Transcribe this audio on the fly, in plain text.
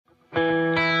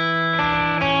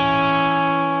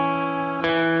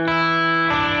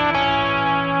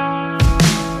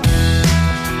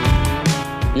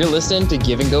You're listening to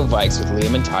Give and Go Vikes with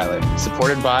Liam and Tyler,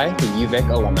 supported by the UVic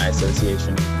Alumni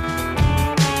Association.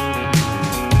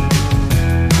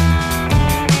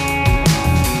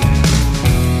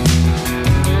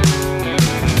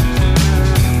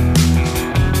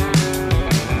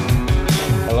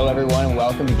 Hello everyone and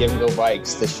welcome to Give and Go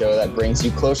Vikes, the show that brings you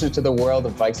closer to the world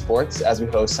of Vike sports as we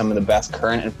host some of the best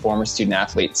current and former student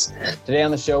athletes. Today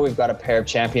on the show, we've got a pair of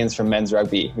champions from men's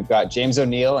rugby. We've got James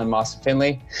O'Neill and Mawson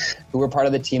Finley, who were part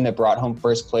of the team that brought home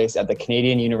first place at the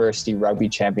Canadian University Rugby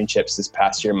Championships this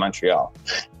past year in Montreal.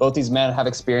 Both these men have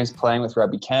experience playing with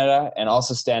Rugby Canada and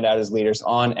also stand out as leaders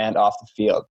on and off the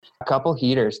field. A couple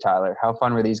heaters, Tyler. How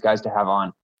fun were these guys to have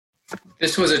on?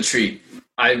 This was a treat.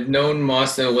 I've known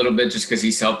Mawson a little bit just because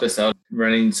he's helped us out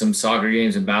running some soccer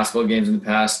games and basketball games in the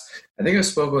past. I think I've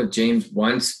spoken with James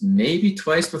once, maybe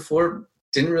twice before.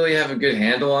 Didn't really have a good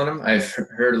handle on him. I've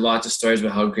heard lots of stories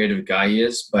about how great of a guy he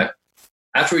is. But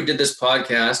after we did this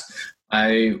podcast,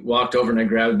 I walked over and I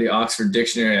grabbed the Oxford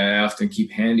Dictionary I often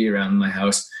keep handy around my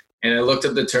house. And I looked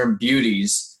up the term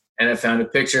beauties and I found a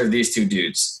picture of these two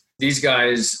dudes. These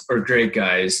guys are great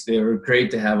guys. They were great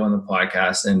to have on the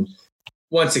podcast. And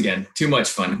once again, too much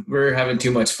fun. We're having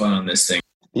too much fun on this thing.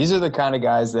 These are the kind of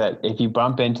guys that if you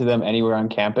bump into them anywhere on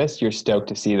campus, you're stoked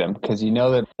to see them because you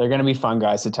know that they're going to be fun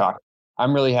guys to talk.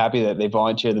 I'm really happy that they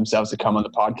volunteered themselves to come on the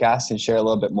podcast and share a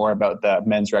little bit more about the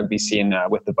men's rugby scene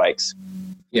with the Vikes.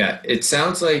 Yeah, it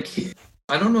sounds like,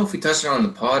 I don't know if we touched on the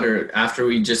pod or after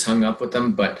we just hung up with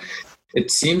them, but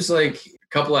it seems like a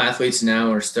couple of athletes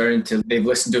now are starting to, they've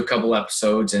listened to a couple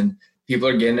episodes and people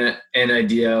are getting an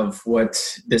idea of what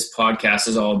this podcast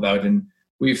is all about. And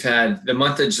we've had the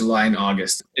month of July and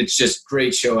August. It's just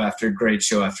great show after great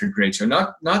show after great show.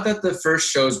 Not that the first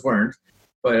shows weren't,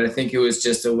 but I think it was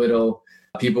just a little,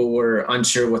 people were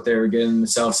unsure what they were getting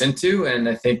themselves into. And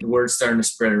I think the word's starting to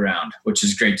spread around, which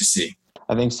is great to see.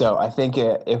 I think so. I think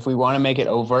if we want to make it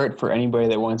overt for anybody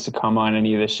that wants to come on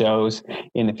any of the shows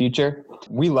in the future,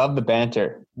 we love the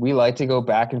banter. We like to go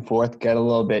back and forth, get a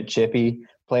little bit chippy,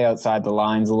 play outside the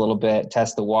lines a little bit,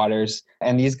 test the waters.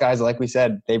 And these guys, like we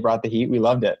said, they brought the heat. We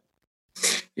loved it.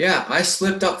 Yeah, I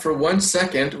slipped up for 1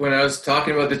 second when I was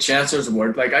talking about the Chancellor's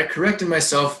Award. Like, I corrected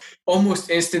myself almost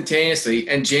instantaneously,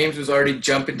 and James was already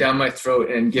jumping down my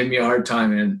throat and giving me a hard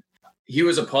time. And he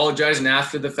was apologizing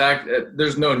after the fact.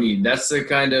 There's no need. That's the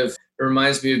kind of, it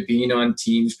reminds me of being on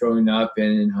teams growing up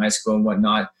and in high school and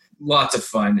whatnot. Lots of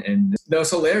fun. And that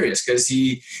was hilarious because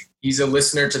he's a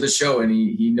listener to the show and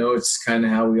he knows kind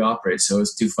of how we operate. So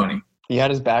it's too funny. He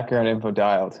had his background info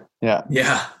dialed. Yeah.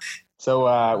 Yeah.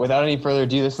 So without any further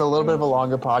ado, this is a little bit of a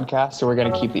longer podcast. So we're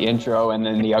going to keep the intro and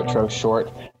then the outro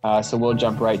short. So we'll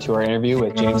jump right to our interview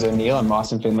with James O'Neill and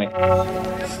Mawson Finley.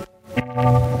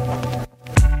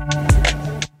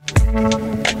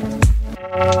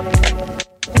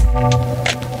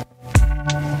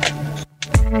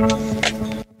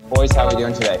 Boys, how are we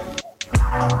doing today?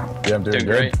 Yeah, I'm doing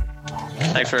great.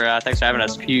 Thanks for having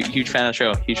us. Huge fan of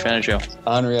the show.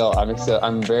 Unreal.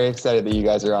 I'm very excited that you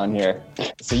guys are on here.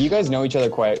 So you guys know each other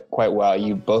quite well.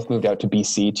 You both moved out to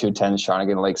BC to attend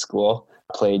Shawnigan Lake School,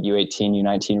 played U18,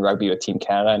 U19 rugby with Team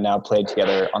Canada, and now played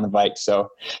together on the Vikes. So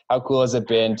how cool has it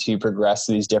been to progress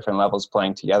to these different levels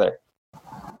playing together?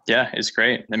 Yeah, it's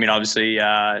great. I mean, obviously,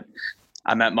 I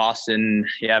met Mawson,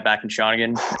 back in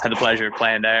Shawnigan. Had the pleasure of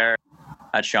playing there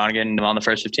at Shawnigan on the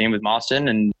first 15 with Mawson,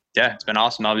 and yeah, it's been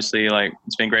awesome. Obviously,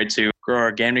 it's been great to grow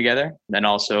our game together, and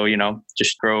also,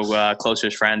 just grow closer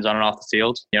as friends on and off the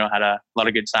field. Had a lot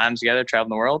of good times together,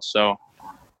 traveling the world. So,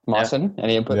 Mawson,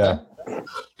 any input there?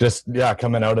 Just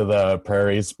coming out of the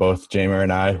prairies, both Jamer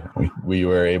and I, we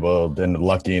were able and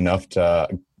lucky enough to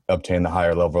obtain the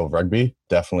higher level of rugby.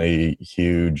 Definitely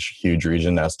huge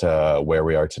reason as to where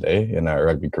we are today in our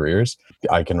rugby careers.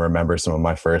 I can remember some of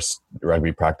my first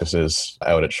rugby practices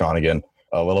out at Shawnigan.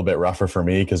 A little bit rougher for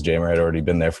me because Jamer had already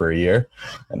been there for a year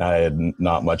and I had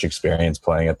not much experience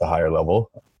playing at the higher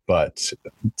level. But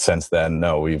since then,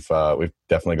 no, we've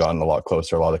definitely gotten a lot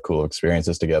closer, a lot of cool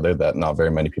experiences together that not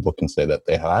very many people can say that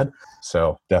they had.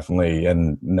 So definitely,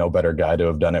 and no better guy to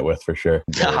have done it with for sure.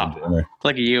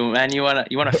 Look at you, man. You want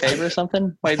a favor or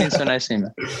something? Why are you being so nice to me?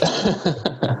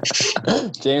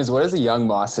 James, what is a young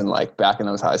Mawson like back in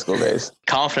those high school days?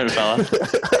 Confident fella.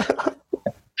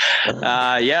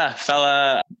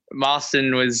 Fella.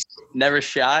 Mawson was never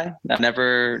shy. I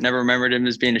never remembered him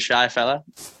as being a shy fella.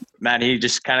 Man, he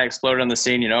just kind of exploded on the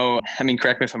scene, I mean,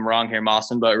 correct me if I'm wrong here,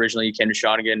 Mawson, but originally he came to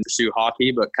Shawnigan to pursue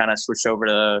hockey, but kind of switched over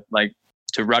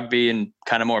to rugby and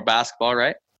kind of more basketball,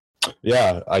 right?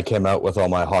 Yeah, I came out with all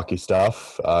my hockey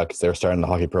stuff because they were starting the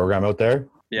hockey program out there.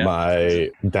 Yeah.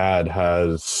 My dad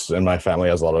and my family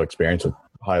has a lot of experience with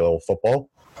high-level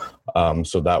football.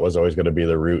 So that was always going to be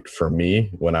the route for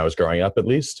me when I was growing up, at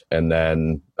least. And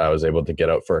then I was able to get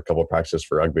out for a couple of practices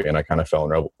for rugby, and I kind of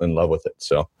fell in love with it.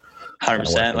 So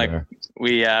 100%. Like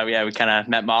we kind of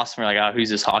met Moss and we're like, oh, who's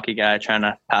this hockey guy trying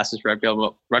to pass this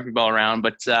rugby ball around?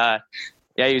 But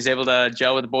he was able to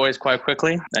gel with the boys quite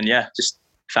quickly, and just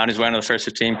found his way into the first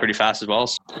 15 pretty fast as well.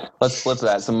 Let's flip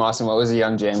that. So Mawson, what was the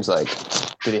young James like?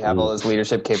 Did he have all his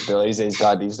leadership capabilities that he's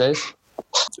got these days?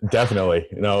 Definitely.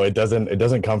 It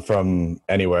doesn't come from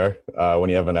anywhere when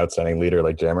you have an outstanding leader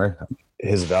like Jamer.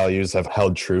 His values have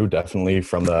held true definitely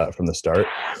from the start.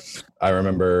 I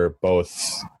remember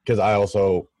both, because I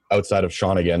also, outside of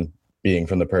Shawnigan, being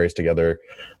from the Prairies together,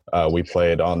 we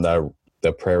played on the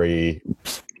Prairie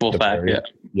Wolfpack,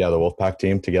 the Wolfpack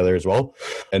team together as well.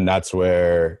 And that's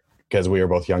where, because we were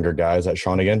both younger guys at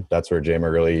Shawnigan, that's where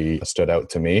Jamer really stood out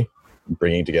to me,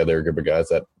 bringing together a group of guys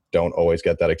that don't always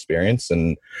get that experience.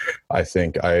 And I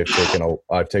think I've taken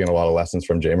a lot of lessons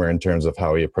from Jamer in terms of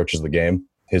how he approaches the game.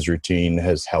 His routine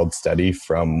has held steady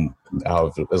from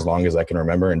as long as I can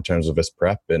remember in terms of his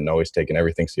prep, and always taking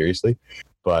everything seriously.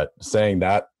 But saying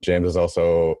that, James has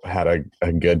also had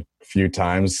a good few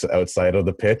times outside of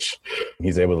the pitch.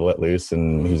 He's able to let loose,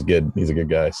 and he's good. He's a good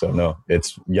guy. So no,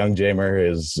 it's young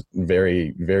Jamer is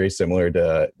very, very similar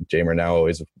to Jamer now,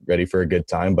 always ready for a good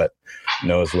time, but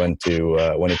knows when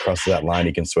he crosses that line,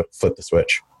 he can flip the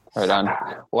switch. Right on.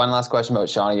 One last question about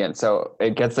Shawnigan. So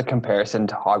it gets the comparison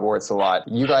to Hogwarts a lot.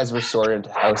 You guys were sorted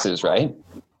houses, right?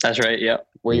 That's right. Yep.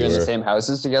 Were you in the same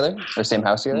houses together, or same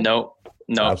house together? No,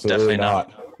 absolutely definitely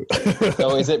not.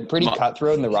 So is it pretty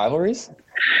cutthroat in the rivalries?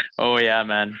 Oh yeah,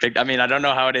 man. I mean, I don't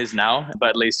know how it is now, but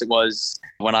at least it was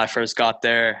when I first got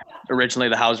there. Originally,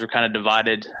 the houses were kind of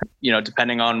divided,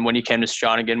 depending on when you came to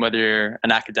Shawnigan, whether you're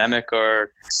an academic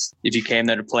or if you came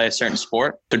there to play a certain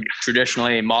sport. But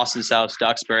traditionally, Mawson's house,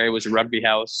 Duxbury, was a rugby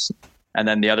house. And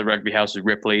then the other rugby house was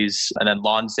Ripley's. And then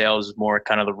Lonsdale's is more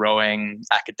kind of the rowing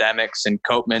academics, and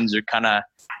Copeman's are kind of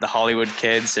the Hollywood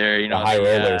kids. They're, the high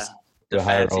rollers.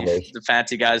 The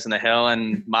fancy guys on the hill.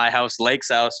 And my house, Lake's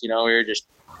house, we were just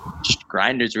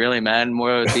grinders, really, man.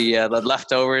 More of the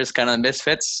leftovers, kind of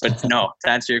misfits. But no,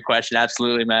 to answer your question,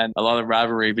 absolutely, man. A lot of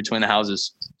rivalry between the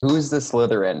houses. Who's the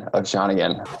Slytherin of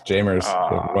Shawnigan? Jamers,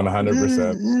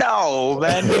 100%. No,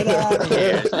 man, get out of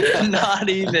here. Not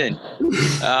even.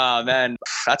 Oh, man,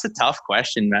 that's a tough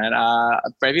question, man.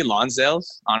 Maybe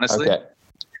Lonsdale's, honestly. Okay.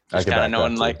 Just kind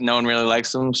of no one really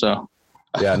likes them, so.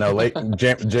 Yeah, no,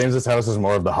 James's house is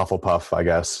more of the Hufflepuff, I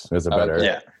guess, is a better.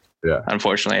 Yeah.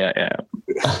 Unfortunately,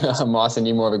 yeah. Mawson,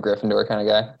 you more of a Gryffindor kind of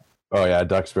guy? Oh yeah,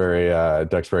 Duxbury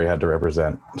had to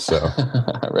represent. So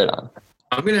right on.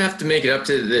 I'm gonna have to make it up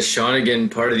to the Shawnigan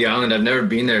part of the island. I've never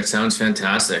been there. It sounds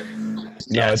fantastic.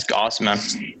 Yeah, it's awesome, man.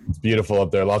 It's beautiful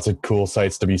up there. Lots of cool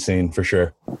sights to be seen for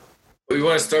sure. We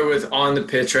want to start with on the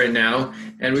pitch right now,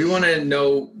 and we want to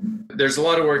know there's a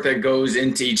lot of work that goes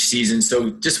into each season. So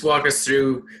just walk us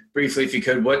through briefly, if you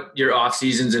could, what your off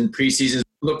seasons and pre-seasons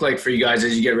look like for you guys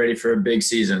as you get ready for a big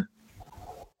season.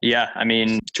 Yeah, I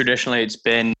mean, traditionally it's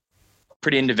been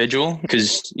pretty individual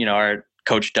because, our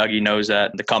coach Dougie knows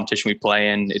that the competition we play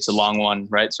in, it's a long one,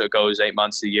 right? So it goes 8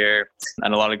 months a year.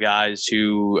 And a lot of guys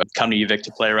who come to UVic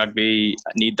to play rugby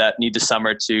need the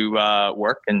summer to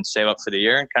work and save up for the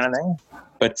year kind of thing.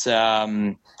 But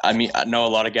I know a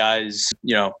lot of guys,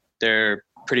 they're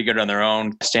pretty good on their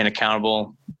own, staying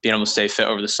accountable, being able to stay fit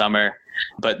over the summer.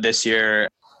 But this year,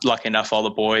 lucky enough, all the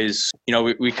boys,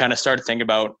 we kind of started thinking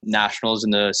about nationals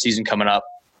and the season coming up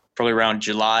probably around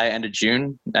July, end of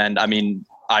June. And I mean,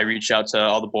 I reached out to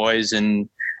all the boys and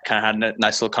kind of had a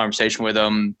nice little conversation with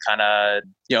them, kind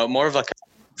of, more of like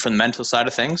from the mental side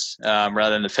of things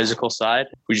rather than the physical side.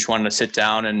 We just wanted to sit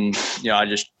down and,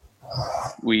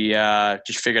 we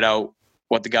just figured out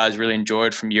what the guys really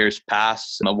enjoyed from years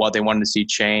past and what they wanted to see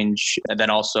change. And then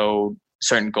also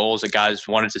certain goals that guys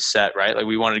wanted to set, right? Like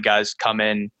we wanted guys come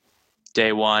in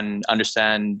day one,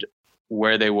 understand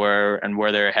where they were and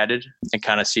where they're headed, and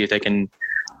kind of see if they can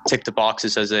tick the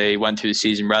boxes as they went through the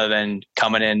season rather than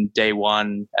coming in day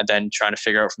one and then trying to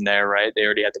figure out from there, right? They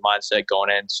already had the mindset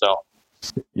going in. So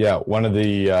yeah, one of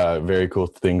the very cool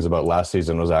things about last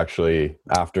season was actually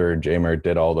after Jamer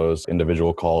did all those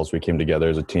individual calls, we came together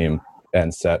as a team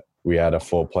and we had a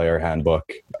full player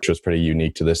handbook, which was pretty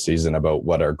unique to this season about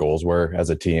what our goals were as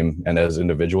a team and as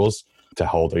individuals to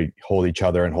hold each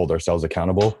other and hold ourselves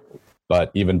accountable. But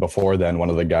even before then, one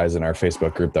of the guys in our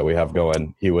Facebook group that we have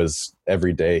going,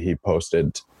 every day he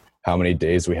posted how many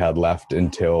days we had left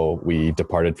until we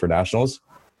departed for nationals.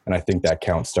 And I think that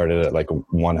count started at like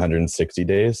 160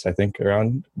 days, I think,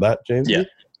 around that, James.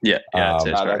 Yeah.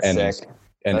 That's sick.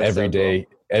 And every day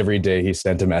every day he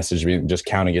sent a message, just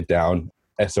counting it down.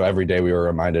 And so every day we were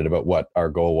reminded about what our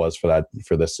goal was for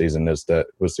this season was to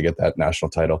get that national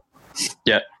title.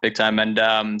 Yeah, big time.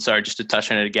 And sorry, just to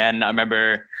touch on it again, I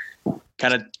remember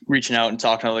kind of reaching out and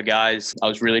talking to the guys. I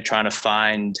was really trying to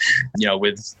find,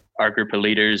 with our group of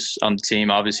leaders on the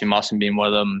team, obviously Mawson being one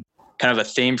of them, kind of a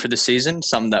theme for the season,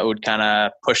 something that would kind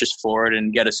of push us forward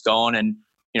and get us going. And,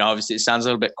 obviously it sounds a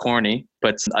little bit corny,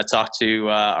 but I talked to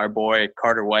our boy,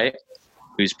 Carter White,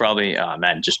 who's probably,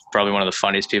 just probably one of the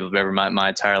funniest people I've ever met in my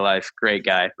entire life. Great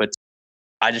guy. But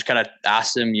I just kind of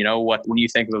asked him, when you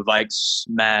think of a Vikes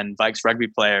rugby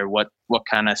player, what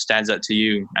kind of stands out to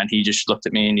you? And he just looked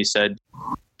at me and he said,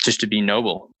 just to be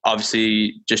noble.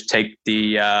 Obviously, just take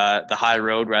the high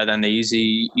road rather than the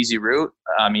easy route.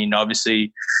 I mean,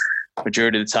 obviously,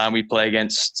 majority of the time we play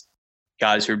against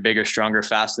guys who are bigger, stronger,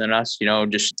 faster than us.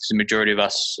 Just the majority of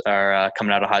us are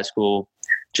coming out of high school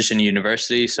just in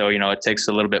university. So, it takes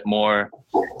a little bit more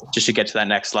just to get to that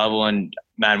next level. And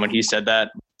man, when he said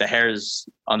that, the hairs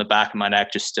on the back of my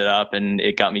neck just stood up and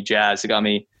it got me jazzed. It got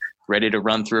me ready to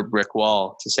run through a brick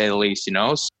wall, to say the least,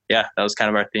 So, yeah, that was kind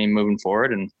of our theme moving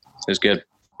forward, and it was good.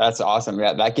 That's awesome.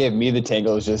 Yeah, that gave me the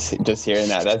tingles just hearing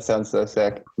that. That sounds so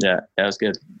sick. Yeah, that was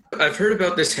good. I've heard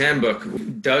about this handbook.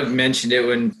 Doug mentioned it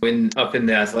when up in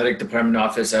the athletic department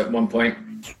office at one point.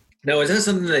 Now, is that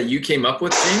something that you came up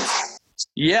with, James?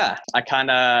 Yeah,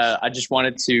 I just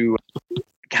wanted to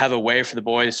have a way for the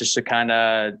boys just to kind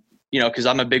of, because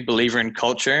I'm a big believer in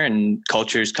culture, and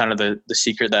culture is kind of the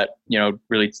secret that,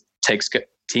 really takes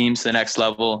teams to the next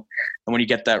level. And when you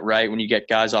get that right, when you get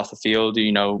guys off the field,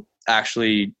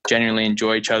 actually genuinely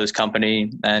enjoy each other's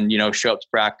company and, show up to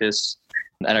practice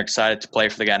and are excited to play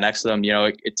for the guy next to them,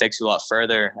 it takes you a lot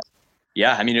further.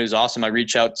 Yeah, I mean, it was awesome. I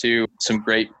reached out to some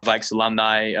great Vikes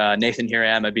alumni, Nathan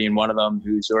Hirayama being one of them,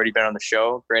 who's already been on the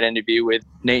show. Great interview with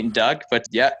Nate and Doug. But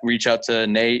yeah, reach out to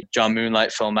Nate, John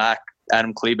Moonlight, Phil Mack,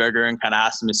 Adam Kleberger, and kind of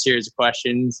ask them a series of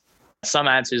questions. Some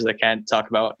answers I can't talk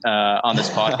about on this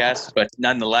podcast, but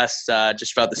nonetheless,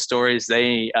 just about the stories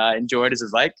they enjoyed as a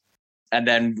Vike. And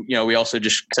then, we also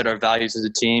just set our values as a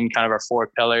team, kind of our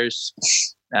 4 pillars,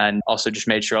 and also just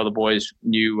made sure all the boys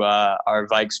knew our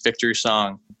Vikes victory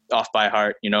song off by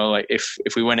heart. Like if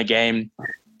we win a game,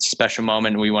 it's a special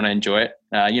moment and we want to enjoy it.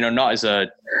 Not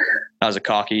as a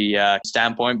cocky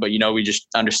standpoint, but, we just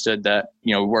understood that,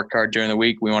 we worked hard during the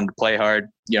week. We wanted to play hard.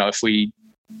 If we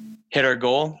hit our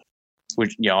goal,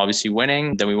 which, obviously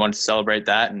winning, then we wanted to celebrate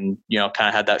that and, kind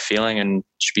of had that feeling and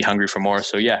just be hungry for more.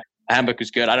 So yeah, handbook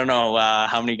was good. I don't know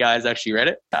how many guys actually read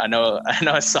it. I know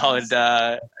a solid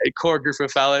core group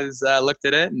of fellas looked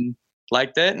at it and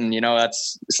liked it. And,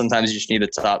 that's sometimes you just need the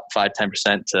top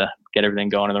 5-10% to get everything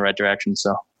going in the right direction.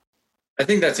 So I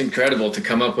think that's incredible to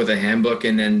come up with a handbook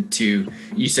and then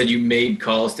you said you made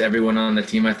calls to everyone on the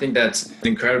team. I think that's an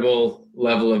incredible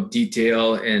level of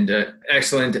detail and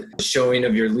excellent showing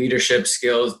of your leadership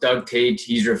skills. Doug Tate,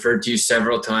 he's referred to you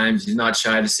several times. He's not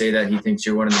shy to say that he thinks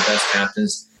you're one of the best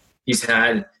captains he's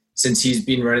had since he's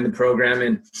been running the program.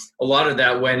 And a lot of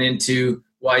that went into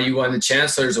why you won the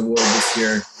Chancellor's Award this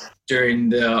year during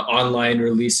the online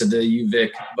release of the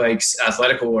UVic Vikes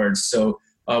Athletic Awards. So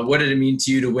what did it mean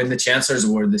to you to win the Chancellor's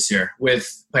Award this year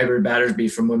with Piper Battersby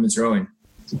from women's rowing?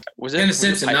 McKenna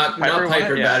Simpson, not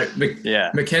Piper Battersby.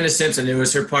 Yeah. McKenna Simpson. It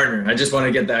was her partner. I just want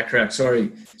to get that correct. Sorry,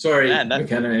 man,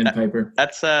 McKenna and Piper.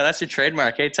 That's your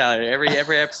trademark, hey Tyler.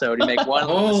 Every episode you make one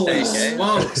mistake.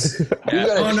 Smokes.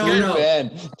 Yeah. No.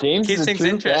 Fan. James Keeps is a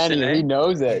true fan. He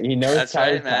knows it. He knows. That's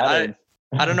right, man.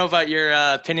 I don't know about your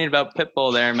opinion about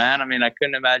Pitbull there, man. I mean, I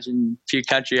couldn't imagine a few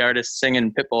country artists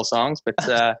singing Pitbull songs, but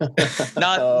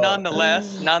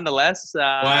nonetheless.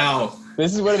 Wow.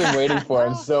 This is what I've been waiting for.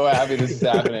 I'm so happy this is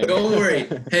happening. Don't worry.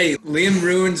 Hey, Liam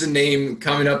ruins a name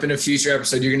coming up in a future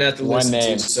episode. You're going to have to listen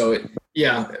to. So,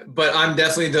 yeah, but I'm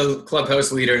definitely the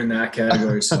clubhouse leader in that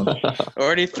category. So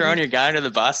already throwing your guy under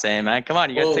the bus, man. Come on,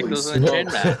 you got to take those in the chin,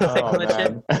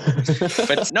 man.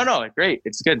 But no, great.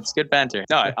 It's good. It's good banter.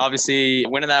 No, obviously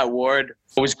winning that award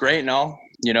was great and all.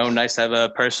 Nice to have a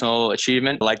personal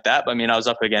achievement like that. But I mean, I was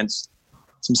up against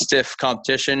some stiff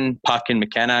competition, Puck and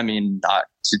McKenna. I mean,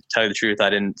 to tell you the truth, I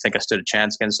didn't think I stood a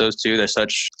chance against those two. They're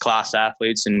such class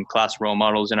athletes and class role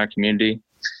models in our community.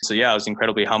 So yeah, I was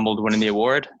incredibly humbled winning the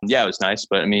award. Yeah, it was nice.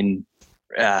 But I mean,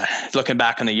 looking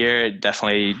back on the year, it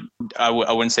definitely, I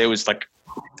wouldn't say it was like,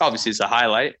 obviously it's a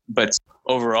highlight, but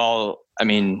overall, I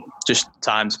mean, just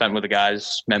time spent with the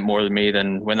guys meant more to me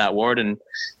than win that award. And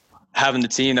having the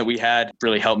team that we had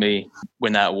really helped me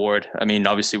win that award. I mean,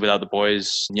 obviously without the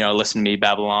boys, listening to me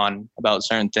babble on about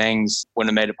certain things wouldn't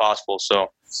have made it possible.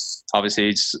 So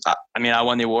obviously, I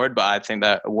won the award, but I think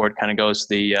that award kind of goes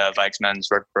to the Vikes men's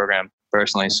rugby program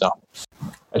personally. So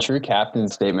a true captain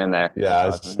statement there. Yeah, I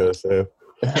was just gonna say.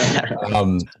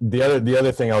 The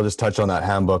other thing I'll just touch on that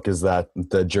handbook is that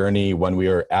the journey when we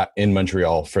were in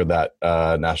Montreal for that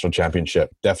national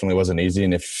championship definitely wasn't easy.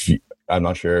 And I'm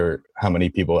not sure how many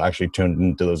people actually tuned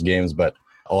into those games, but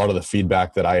a lot of the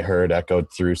feedback that I heard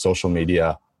echoed through social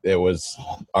media. It was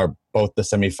both the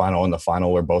semifinal and the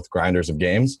final were both grinders of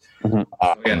games.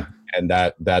 Mm-hmm. And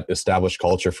that established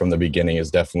culture from the beginning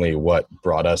is definitely what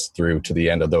brought us through to the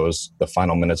end of the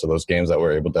final minutes of those games that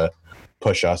were able to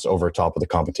push us over top of the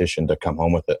competition to come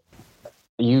home with it.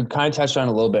 You kind of touched on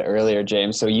it a little bit earlier,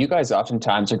 James. So you guys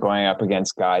oftentimes are going up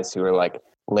against guys who are like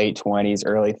late 20s,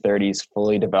 early 30s,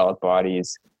 fully developed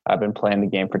bodies. I've been playing the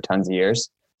game for tons of years.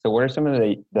 So what are some of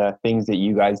the things that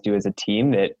you guys do as a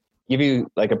team that give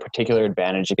you like a particular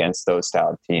advantage against those style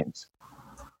of teams?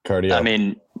 Cardio. I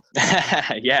mean,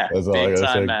 yeah, big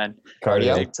time, man.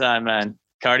 Cardio? Big time, man.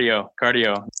 Cardio.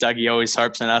 Dougie always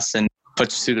harps on us and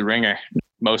puts us through the ringer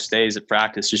most days at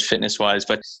practice, just fitness wise.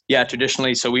 But yeah,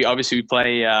 traditionally, so we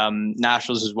play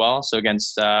nationals as well. So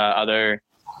against other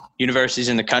universities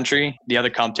in the country. The other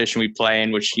competition we play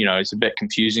in, which, is a bit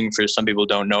confusing for some people who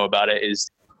don't know about it, is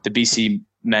the BC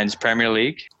Men's Premier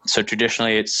League. So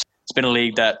traditionally it's been a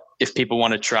league that if people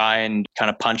want to try and kind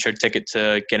of punch their ticket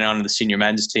to get onto the senior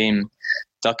men's team,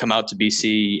 they'll come out to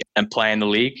BC and play in the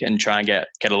league and try and get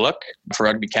a look for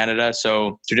Rugby Canada.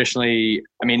 So traditionally,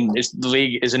 the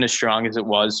league isn't as strong as it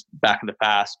was back in the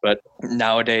past, but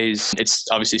nowadays it's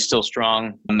obviously still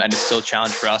strong and it's still a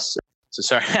challenge for us. So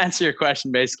sorry, to answer your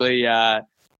question, basically,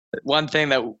 one thing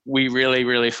that we really,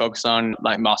 really focus on,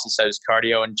 like Mawson said, is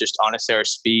cardio and just honestly our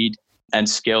speed and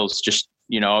skills. Just,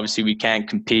 obviously we can't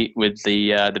compete with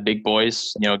the big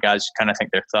boys, guys who kind of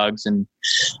think they're thugs and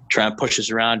try and push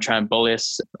us around, try and bully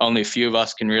us. Only a few of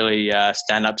us can really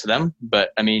stand up to them.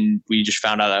 But we just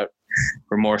found out that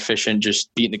we're more efficient,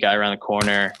 just beating the guy around the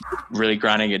corner, really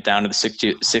grinding it down to the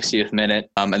 60th minute,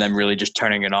 and then really just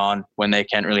turning it on when they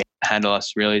can't really handle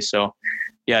us, really. So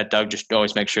yeah, Doug just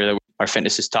always makes sure that our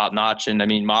fitness is top notch. And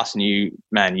Mawson, you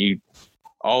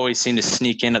always seem to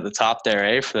sneak in at the top there,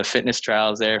 eh? For the fitness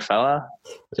trials there, fella.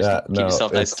 Just keep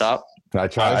yourself nice top. I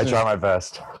try my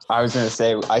best. I was going to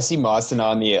say, I see Mawson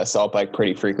on the assault bike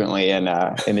pretty frequently in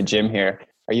the gym here.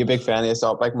 Are you a big fan of the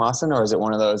assault bike, Mawson, or is it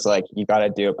one of those like you got to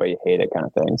do it but you hate it kind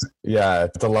of things? Yeah,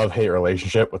 it's a love-hate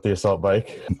relationship with the assault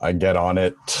bike. I get on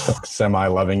it,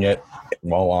 semi-loving it,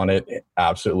 while on it,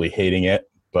 absolutely hating it,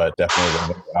 but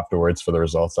definitely afterwards for the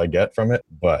results I get from it.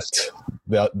 But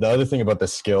the other thing about the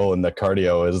skill and the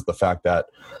cardio is the fact that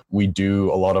we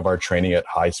do a lot of our training at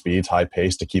high speeds, high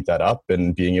pace to keep that up,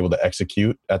 and being able to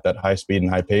execute at that high speed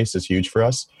and high pace is huge for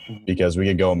us because we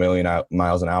could go a million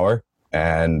miles an hour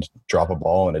and drop a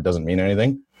ball and it doesn't mean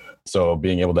anything. So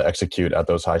being able to execute at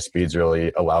those high speeds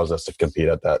really allows us to compete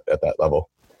at that level.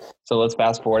 So let's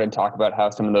fast forward and talk about how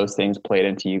some of those things played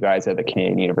into you guys at the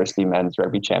Canadian University Men's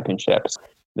Rugby Championships.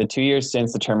 The 2 years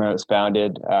since the tournament was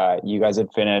founded, you guys had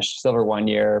finished silver 1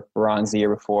 year, bronze the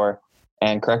year before.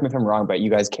 And correct me if I'm wrong, but you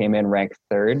guys came in ranked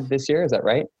third this year. Is that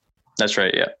right? That's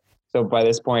right, yeah. So by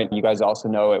this point, you guys also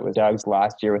know it was Doug's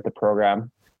last year with the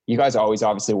program. You guys always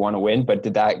obviously want to win, but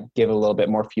did that give a little bit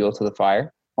more fuel to the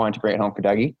fire? Wanted to bring it home for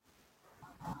Dougie?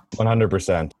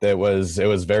 100%. It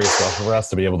was very special for us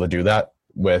to be able to do that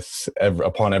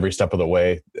upon every step of the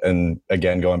way. And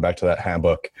again, going back to that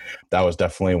handbook, that was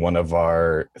definitely one of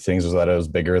our things, was that it was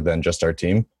bigger than just our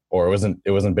team, or it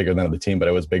wasn't bigger than the team, but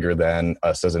it was bigger than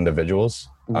us as individuals.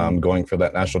 Going for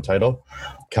that national title,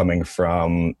 coming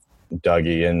from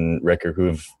Dougie and Ricker,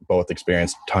 who've both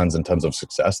experienced tons and tons of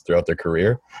success throughout their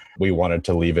career. We wanted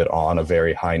to leave it on a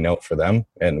very high note for them,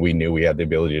 and we knew we had the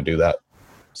ability to do that.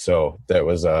 So that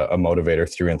was a motivator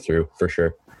through and through, for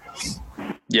sure.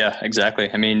 Yeah, exactly.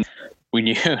 We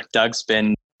knew Doug's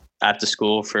been at the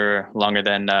school for longer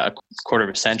than a quarter of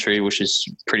a century, which is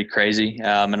pretty crazy.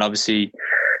 And obviously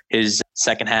his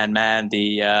secondhand man,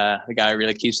 the guy who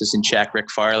really keeps us in check,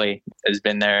 Rick Farley, has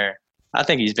been there. I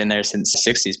think he's been there since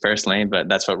the 60s personally, but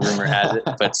that's what rumor has it.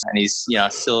 And he's,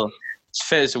 still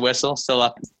fit as a whistle, still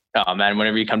up. Oh man,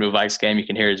 whenever you come to a Vikes game, you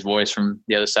can hear his voice from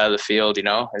the other side of the field,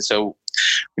 And so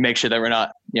we make sure that we're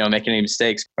not, making any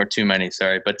mistakes, or too many,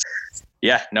 sorry. But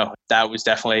yeah, no, that was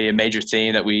definitely a major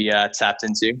theme that we tapped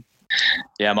into.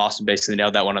 Yeah, Mawson basically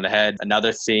nailed that one on the head.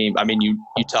 Another theme, you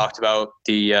talked about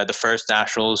the first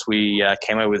nationals, we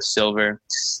came away with silver,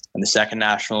 and the second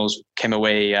nationals came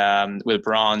away with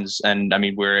bronze. And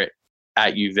we're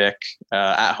at UVic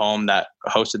at home that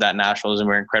hosted that nationals, and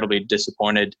we're incredibly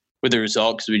disappointed with the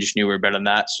result because we just knew we were better than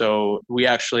that. So we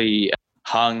actually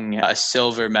hung a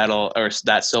silver medal, or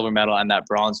that silver medal and that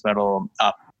bronze medal,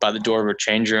 up by the door of our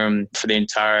change room for the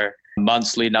entire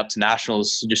months leading up to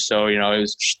nationals, just so, it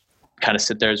was kind of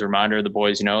sit there as a reminder of the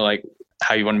boys, like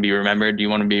how you want to be remembered. Do you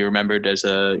want to be remembered as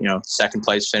a, second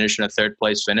place finish and a third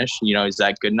place finish? Is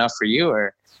that good enough for you,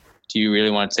 or do you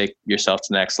really want to take yourself to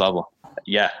the next level?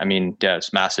 Yeah,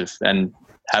 it's massive. And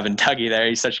having Dougie there,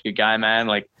 he's such a good guy, man.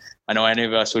 Like, I know any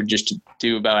of us would just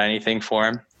do about anything for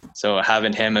him. So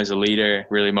having him as a leader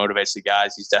really motivates the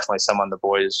guys. He's definitely someone the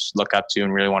boys look up to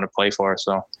and really want to play for.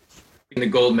 So the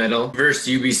gold medal versus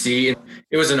UBC,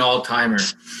 it was an all-timer.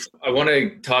 I want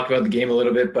to talk about the game a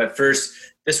little bit, but first,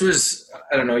 this was,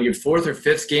 I don't know, your fourth or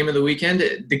fifth game of the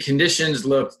weekend. The conditions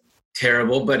looked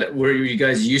terrible, but were you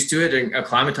guys used to it and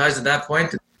acclimatized at that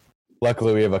point?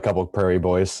 Luckily, we have a couple of prairie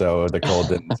boys, so the cold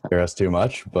didn't scare us too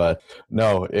much. But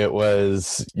no, it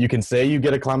was, you can say you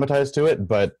get acclimatized to it,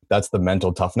 but that's the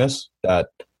mental toughness that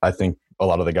I think a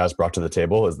lot of the guys brought to the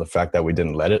table, is the fact that we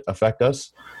didn't let it affect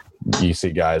us. You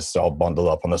see guys all bundled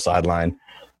up on the sideline.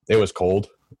 It was cold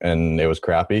and it was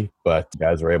crappy, but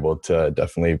guys were able to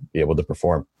definitely be able to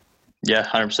perform. Yeah,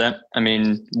 100%.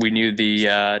 We knew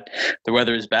the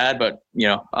weather was bad, but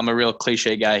I'm a real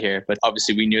cliche guy here, but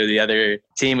obviously we knew the other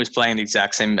team was playing the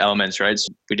exact same elements, right?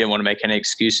 So we didn't want to make any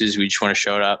excuses. We just want to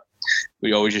show up.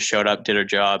 We always just showed up, did our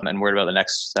job, and worried about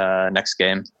the next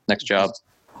game, next job.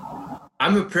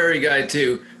 I'm a prairie guy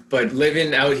too, but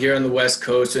living out here on the West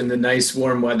Coast in the nice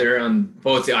warm weather on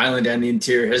both the island and the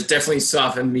interior has definitely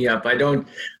softened me up. I don't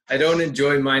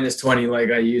enjoy -20 like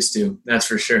I used to. That's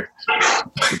for sure.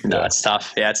 No, it's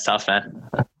tough. Yeah, it's tough, man.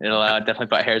 It'll definitely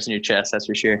put hairs in your chest. That's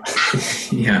for sure.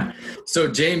 Yeah. So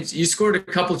James, you scored a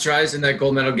couple tries in that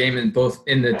gold medal game in both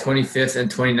in the 25th and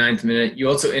 29th minute. You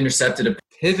also intercepted a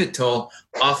pivotal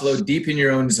offload deep in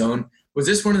your own zone. Was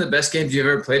this one of the best games you've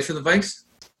ever played for the Vikes?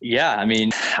 Yeah,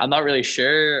 I'm not really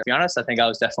sure. To be honest, I think I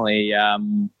was definitely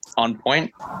on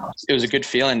point. It was a good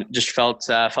feeling. Just felt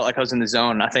like I was in the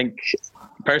zone. I think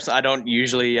personally, I don't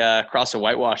usually cross a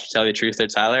whitewash, to tell you the truth there,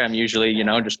 Tyler. I'm usually,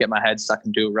 just get my head stuck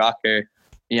into a rock, or,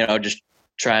 just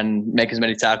try and make as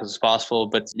many tackles as possible.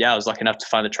 But yeah, I was lucky enough to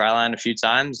find the try line a few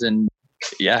times. And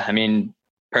yeah,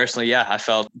 personally, yeah, I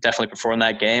felt definitely performed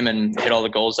that game and hit all the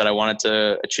goals that I wanted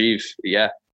to achieve. Yeah.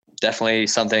 Definitely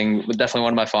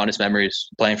one of my fondest memories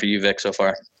playing for UVic so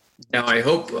far. Now, I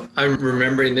hope I'm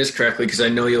remembering this correctly, because I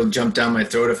know you'll jump down my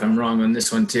throat if I'm wrong on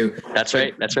this one too. That's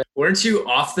right. Weren't you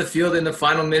off the field in the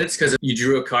final minutes because you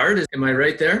drew a card? Am I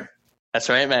right there? That's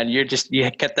right, man. You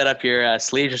kept that up your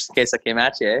sleeve just in case I came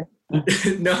at you,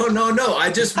 eh? No.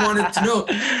 I just wanted to know.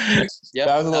 Yep.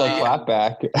 That was a little clap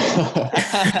back.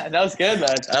 That was good,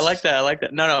 man. I like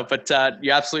that. No, but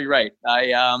you're absolutely right.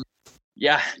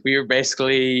 We were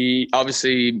basically,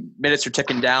 obviously, minutes were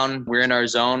ticking down. We were in our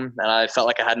zone, and I felt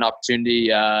like I had an opportunity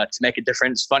to make a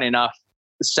difference. Funny enough,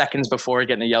 seconds before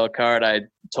getting a yellow card, I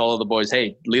told all the boys,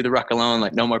 hey, leave the ruck alone,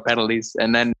 like no more penalties.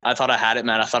 And then I thought I had it,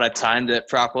 man. I thought I timed it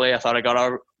properly. I thought I got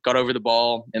over the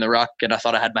ball in the ruck, and I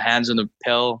thought I had my hands on the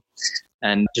pill.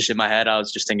 And just in my head, I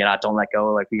was just thinking, don't let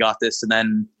go. Like, we got this. And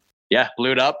then,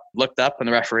 blew it up, looked up, and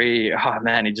the referee,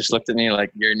 he just looked at me like,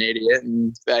 you're an idiot.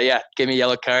 And gave me a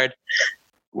yellow card,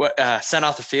 sent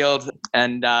off the field.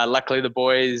 And luckily the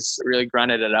boys really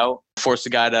grinded it out, forced the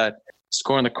guy to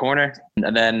score in the corner.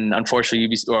 And then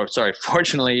unfortunately,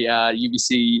 fortunately,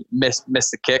 UBC missed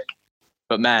the kick.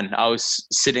 But man, I was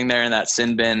sitting there in that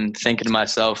sin bin thinking to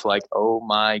myself, like, oh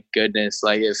my goodness,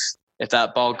 like if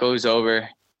that ball goes over,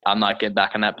 I'm not getting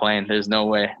back on that plane. There's no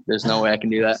way I can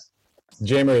do that.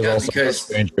 Jamer is also a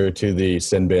stranger to the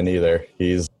sin bin either.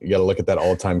 You got to look at that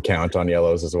all-time count on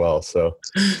yellows as well. So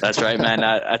that's right, man.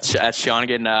 At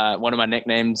Shawnigan, one of my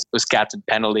nicknames was Captain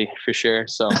Penalty for sure.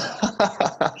 So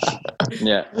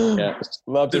yeah.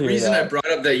 Love to hear reason that. I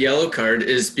brought up that yellow card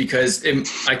is because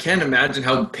I can't imagine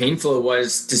how painful it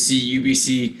was to see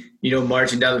UBC,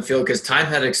 marching down the field, because time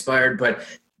had expired, but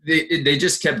they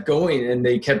just kept going and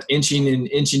they kept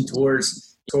inching towards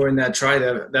scoring that try.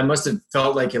 That must have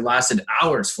felt like it lasted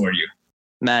hours for you.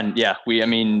 Man, yeah.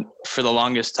 For the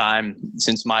longest time,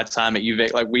 since my time at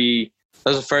UVic, that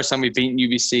was the first time we've beaten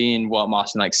UBC in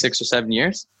Boston, like 6 or 7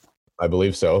 years? I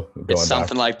believe so. It's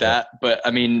something like that. But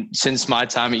since my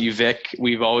time at UVic,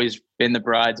 we've always been the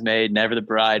bridesmaid, never the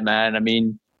bride, man.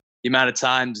 The amount of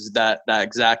times that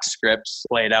exact script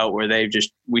played out where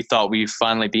we thought we've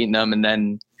finally beaten them, and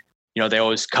then they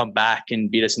always come back and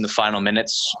beat us in the final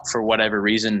minutes for whatever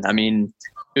reason.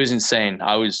 It was insane.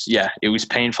 It was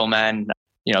painful, man.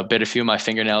 Bit a few of my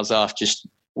fingernails off just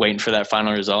waiting for that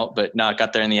final result. But no, I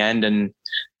got there in the end. And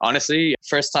honestly,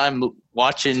 first time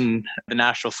watching the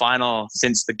national final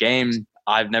since the game,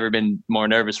 I've never been more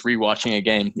nervous rewatching a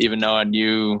game, even though I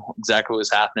knew exactly what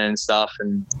was happening and stuff.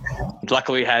 And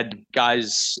luckily had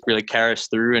guys really carry us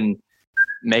through and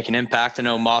make an impact. I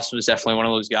know Moss was definitely one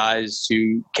of those guys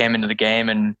who came into the game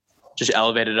and just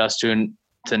elevated us to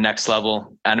the next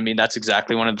level. And I mean, that's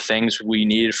exactly one of the things we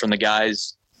needed from the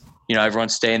guys. You know, everyone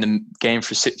stay in the game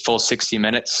for full 60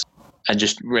 minutes and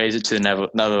just raise it to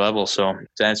another level. So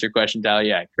to answer your question, Dal,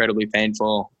 yeah, incredibly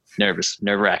painful,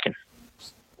 nerve-wracking.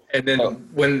 And then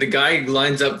when the guy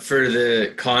lines up for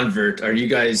the convert, are you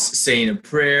guys saying a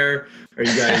prayer?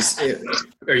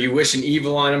 Are you wishing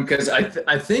evil on him? Because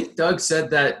I think Doug said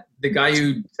that the guy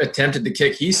who attempted the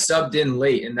kick, he subbed in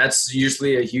late, and that's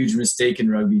usually a huge mistake in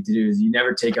rugby to do, is you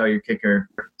never take out your kicker,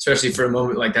 especially for a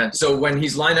moment like that. So when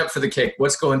he's lined up for the kick,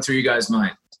 what's going through you guys'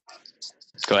 mind?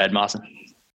 Go ahead, Mawson.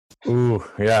 Ooh,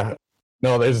 yeah.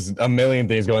 No, there's a million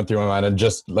things going through my mind. And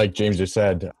just like James just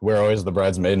said, we're always the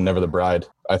bridesmaid and never the bride.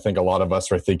 I think a lot of us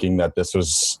were thinking that this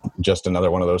was just another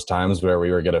one of those times where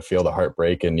we were going to feel the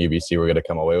heartbreak and UBC were going to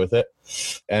come away with it.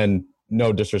 And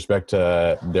no disrespect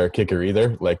to their kicker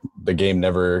either. Like, the game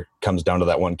never comes down to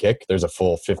that one kick. There's a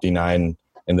full 59,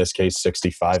 in this case,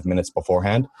 65 minutes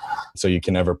beforehand. So you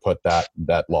can never put that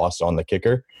loss on the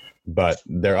kicker. But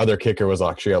their other kicker was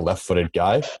actually a left-footed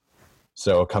guy.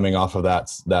 So coming off of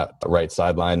that right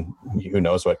sideline, who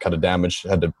knows what kind of damage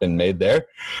had been made there.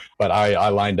 But I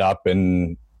lined up,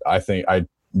 and I think I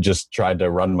just tried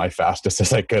to run my fastest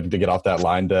as I could to get off that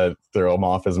line to throw him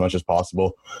off as much as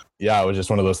possible. Yeah, it was just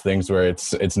one of those things where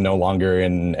it's no longer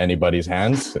in anybody's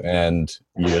hands, and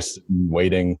you're just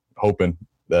waiting, hoping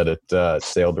that it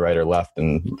sailed right or left,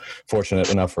 and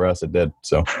fortunate enough for us, it did.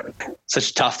 So such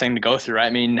a tough thing to go through, right? I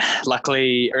mean,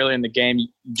 luckily early in the game, you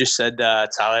just said,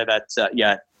 Tyler, that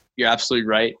yeah, you're absolutely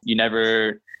right.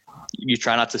 You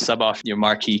try not to sub off your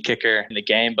marquee kicker in the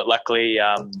game, but luckily,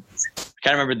 I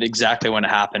can't remember exactly when it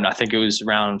happened. I think it was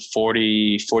around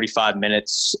 45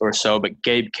 minutes or so, but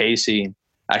Gabe Casey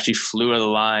actually flew to the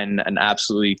line and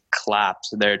absolutely clapped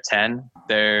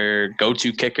their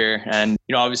go-to kicker. And,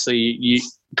 you know, obviously you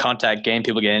contact game,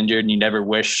 people get injured, and you never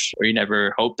wish or you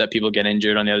never hope that people get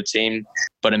injured on the other team.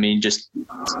 But I mean, just,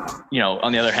 you know,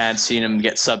 on the other hand, seeing him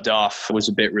get subbed off was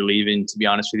a bit relieving, to be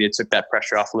honest with you. It took that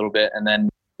pressure off a little bit. And then,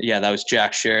 yeah, that was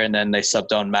Jack Shearer, and then they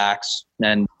subbed on Max.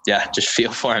 And yeah, just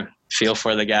feel for him. Feel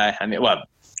for the guy. I mean, well,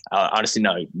 honestly,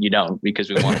 no, you don't, because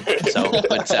we won. So,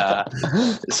 but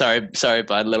sorry,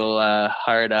 bud. Little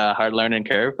hard learning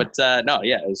curve. But no,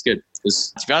 yeah, it was good. It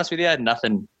was, to be honest with you, I had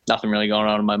nothing really going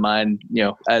on in my mind. You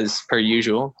know, as per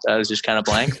usual, I was just kind of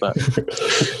blank. But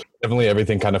definitely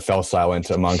everything kind of fell silent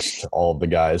amongst all of the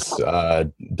guys.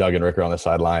 Doug and Rick were on the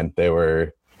sideline. They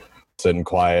were sitting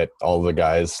quiet. All of the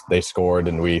guys, they scored,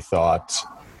 and we thought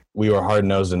we were hard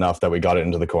nosed enough that we got it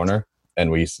into the corner. And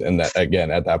that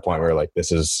again, at that point, we were like,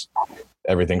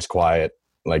 everything's quiet.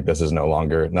 Like, this is no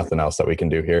longer nothing else that we can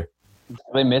do here.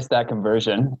 They missed that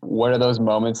conversion. What are those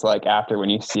moments like after when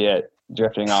you see it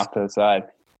drifting off to the side?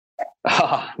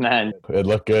 Oh man, it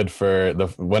looked good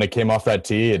when it came off that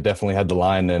tee. It definitely had the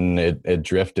line, and it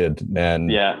drifted.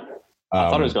 And yeah, I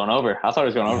thought it was going over.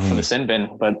 From the sin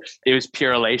bin, but it was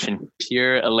pure elation.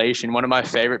 One of my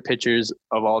favorite pictures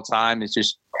of all time is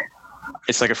just,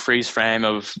 it's like a freeze frame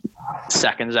of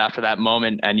seconds after that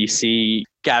moment, and you see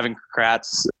Gavin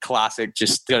Kratz, classic,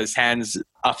 just got his hands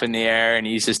up in the air, and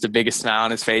he's just the biggest smile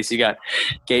on his face. You got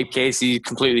Gabe Casey,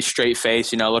 completely straight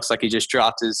face, you know, looks like he just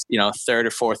dropped his, you know, third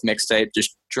or fourth mixtape,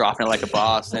 just dropping it like a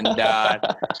boss. And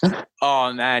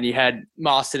oh man, you had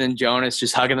Mawson and Jonas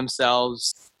just hugging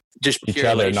themselves. Just each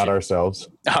other, elation. Not ourselves.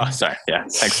 Oh, sorry. Yeah,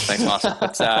 thanks, Mawson.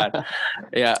 But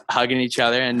yeah, hugging each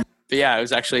other. But yeah, it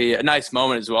was actually a nice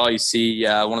moment as well. You see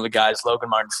one of the guys, Logan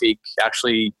Martin-Feek,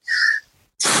 actually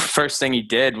first thing he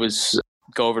did was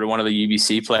go over to one of the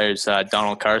UBC players,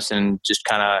 Donald Carson, just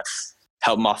kind of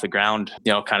help him off the ground,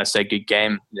 you know, kind of say good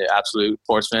game, the absolute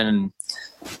sportsman. And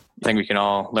I think we can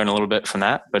all learn a little bit from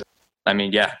that. But I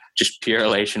mean, yeah, just pure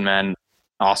elation, man.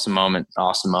 Awesome moment.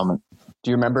 Do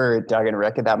you remember Doug and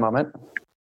Rick at that moment?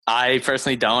 I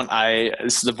personally don't.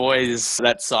 It's the boys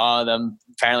that saw them,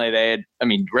 apparently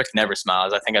Rick never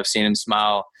smiles. I think I've seen him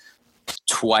smile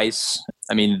twice.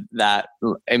 I mean, that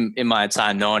in my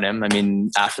time knowing him, I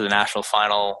mean, after the national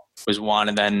final was won,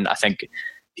 and then I think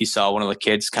he saw one of the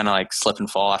kids kind of like slip and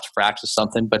fall after practice or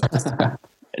something. But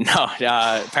no,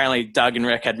 apparently Doug and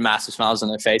Rick had massive smiles on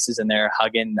their faces, and they're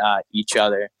hugging each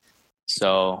other.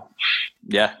 So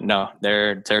yeah, no,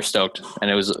 they're stoked, and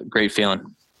it was a great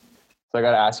feeling. So I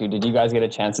got to ask you, did you guys get a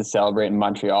chance to celebrate in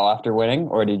Montreal after winning,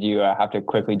 or did you have to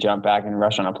quickly jump back and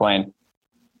rush on a plane?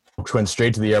 Went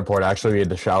straight to the airport. Actually, we had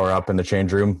to shower up in the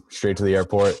change room, straight to the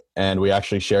airport, and we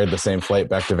actually shared the same flight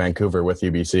back to Vancouver with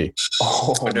UBC.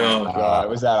 Oh no. my God.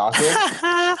 Was that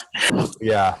awkward?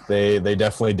 Yeah, they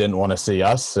definitely didn't want to see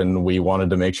us, and we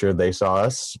wanted to make sure they saw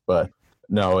us. But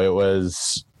no,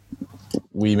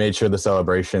 we made sure the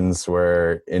celebrations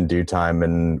were in due time,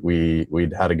 and we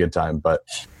had a good time, but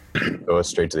it was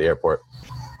straight to the airport.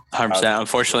 100%.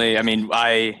 Unfortunately, I mean,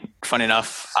 funny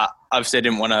enough, obviously I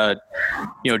didn't want to,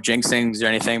 jinx things or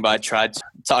anything, but I tried to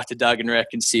talk to Doug and Rick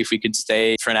and see if we could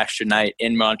stay for an extra night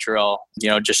in Montreal,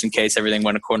 just in case everything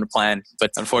went according to plan.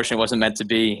 But unfortunately, it wasn't meant to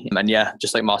be. And yeah,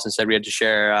 just like Mawson said, we had to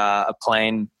share a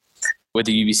plane with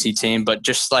the UBC team. But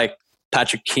just like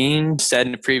Patrick Keane said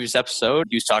in the previous episode,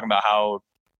 he was talking about how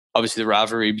obviously the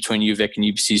rivalry between UVic and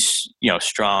UBC is,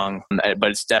 strong, but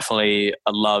it's definitely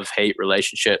a love-hate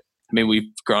relationship. I mean,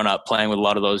 we've grown up playing with a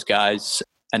lot of those guys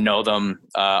and know them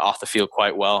off the field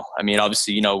quite well. I mean,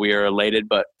 obviously, we are elated,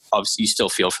 but obviously you still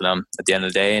feel for them at the end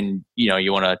of the day. And,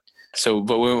 you want to,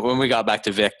 but when we got back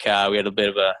to Vic, we had a bit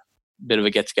of a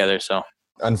get together. So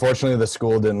unfortunately, the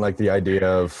school didn't like the idea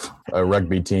of a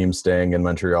rugby team staying in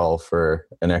Montreal for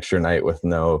an extra night with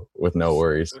no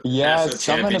worries. Yeah,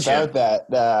 something about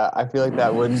that. I feel like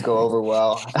that wouldn't go over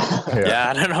well. Yeah,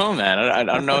 I don't know, man. I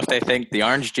don't know if they think the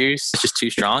orange juice is just too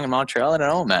strong in Montreal. I don't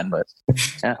know, man. But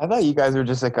yeah, I thought you guys were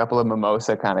just a couple of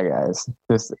mimosa kind of guys.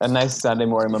 Just a nice Sunday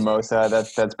morning mimosa.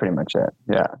 That's pretty much it.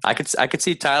 Yeah, I could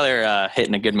see Tyler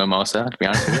hitting a good mimosa. To be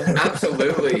honest with you.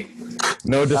 Absolutely.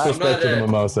 No disrespect to the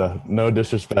mimosa. No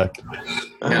disrespect.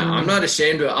 Yeah, I'm not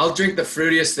ashamed of it. I'll drink the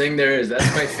fruitiest thing there is.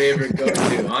 That's my favorite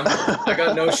go-to. I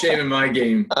got no shame in my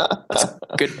game.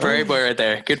 Good prairie boy right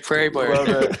there. Good prairie boy. Love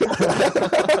it.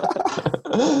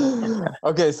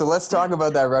 Okay, so let's talk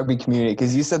about that rugby community,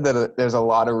 because you said that there's a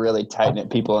lot of really tight-knit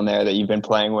people in there that you've been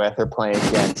playing with or playing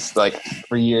against like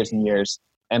for years and years.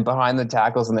 And behind the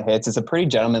tackles and the hits, it's a pretty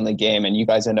gentlemanly game, and you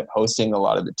guys end up hosting a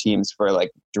lot of the teams for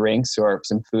like drinks or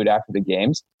some food after the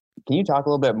games. Can you talk a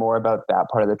little bit more about that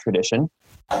part of the tradition?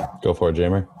 Go for it,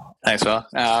 Jamer. Thanks, Will.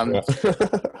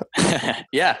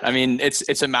 Yeah, I mean,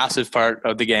 it's a massive part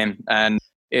of the game, and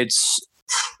it's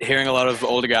hearing a lot of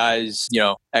older guys,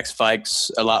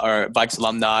 ex-Vikes, or Vikes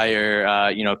alumni,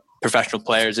 or professional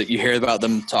players, that you hear about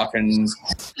them talking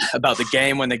about the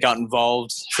game when they got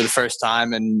involved for the first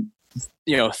time, and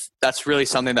that's really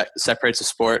something that separates the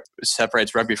sport,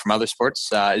 separates rugby from other sports,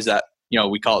 is that,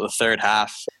 we call it the third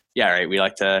half. Yeah, right. We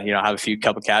like to, have a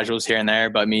couple casuals here and there,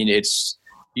 but I mean,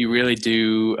 you really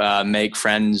do make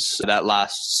friends that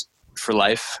lasts for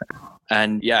life.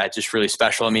 And yeah, it's just really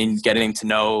special. I mean, getting to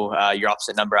know your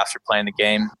opposite number after playing the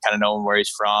game, kind of knowing where he's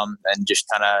from, and just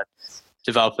kind of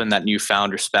developing that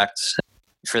newfound respect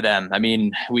for them. I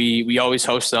mean, we always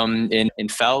host them in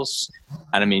Fells,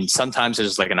 and I mean, sometimes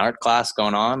there's like an art class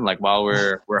going on, like while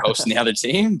we're hosting the other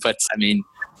team. But I mean,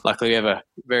 luckily we have a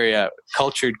very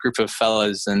cultured group of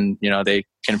fellas, and they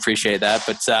can appreciate that.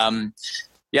 But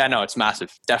yeah, no, it's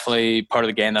massive. Definitely part of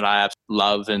the game that I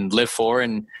love and live for.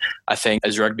 And I think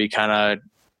as rugby kind of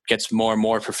gets more and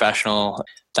more professional,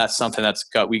 that's something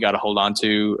we got to hold on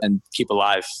to and keep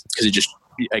alive, because it just,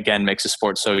 again, makes the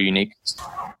sport so unique.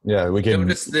 Yeah, we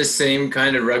can. It's the same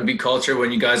kind of rugby culture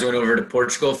when you guys went over to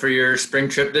Portugal for your spring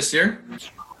trip this year?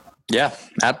 Yeah,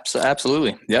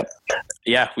 absolutely. Yep.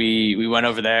 Yeah, we went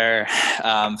over there.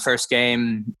 First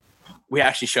game, we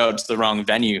actually showed up to the wrong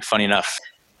venue, funny enough.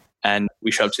 And we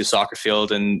showed up to a soccer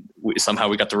field, and somehow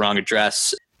we got the wrong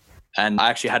address. And I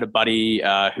actually had a buddy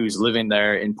who's living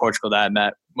there in Portugal that I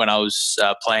met when I was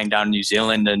playing down in New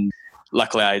Zealand. And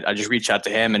luckily, I just reached out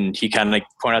to him, and he kind of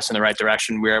pointed us in the right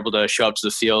direction. We were able to show up to the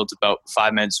field about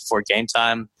 5 minutes before game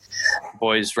time.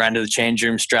 Boys ran to the change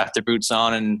room, strapped their boots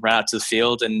on, and ran out to the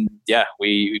field. And yeah,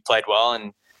 we played well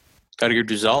and got a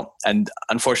good result. And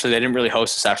unfortunately, they didn't really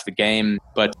host us after the game.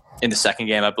 But in the second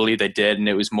game, I believe they did. And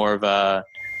it was more of a...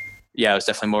 Yeah, it was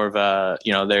definitely more of a,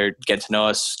 they're getting to know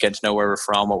us, getting to know where we're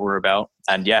from, what we're about.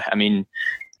 And yeah, I mean,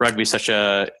 rugby is such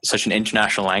an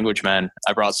international language, man.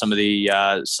 I brought some of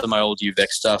my old UVic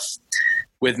stuff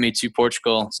with me to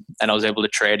Portugal, and I was able to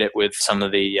trade it with some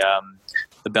of the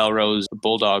Belrose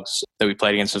Bulldogs that we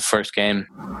played against the first game.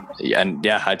 And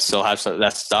yeah, I'd still have some of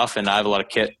that stuff, and I have a lot of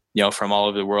kit, from all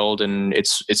over the world, and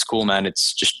it's cool, man.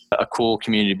 It's just a cool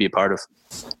community to be a part of.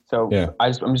 So yeah.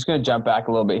 I'm just going to jump back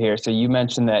a little bit here. So you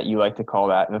mentioned that you like to call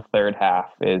that the third half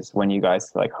is when you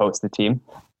guys like host the team.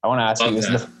 I want to ask you,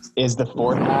 is the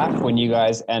fourth half when you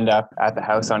guys end up at the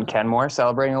house on Kenmore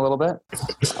celebrating a little bit?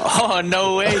 Oh,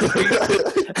 no way.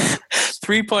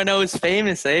 3.0 is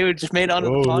famous, eh? We just made it onto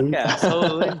the podcast.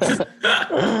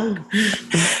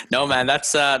 No, man,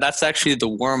 that's actually the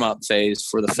warm-up phase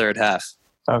for the third half.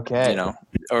 Okay.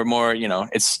 Or more,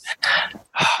 it's,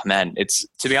 man, it's,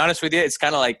 to be honest with you, it's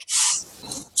kind of like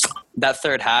that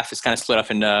third half is kind of split up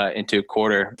into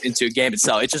a game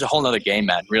itself. It's just a whole nother game,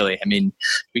 man, really. I mean,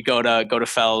 we go to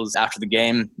Fells after the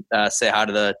game, say hi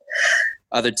to the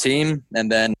other team,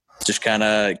 and then just kind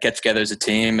of get together as a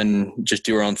team and just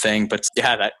do our own thing. But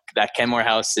yeah, that Kenmore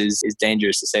house is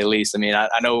dangerous, to say the least. I mean, I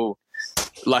know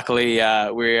luckily we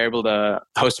were able to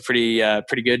host a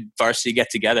pretty good varsity get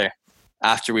together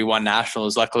after we won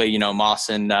nationals. Luckily,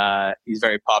 Mawson, he's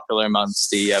very popular amongst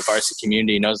the varsity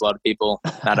community. He knows a lot of people.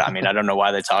 I don't know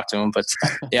why they talk to him, but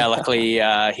yeah, luckily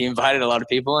he invited a lot of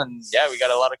people, and yeah, we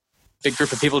got a big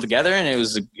group of people together, and it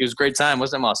was a great time,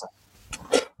 wasn't it, Mawson?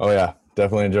 Oh yeah,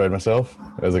 definitely enjoyed myself.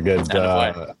 It was a good,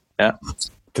 yeah.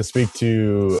 To speak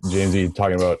to Jamesy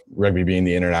talking about rugby being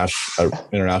the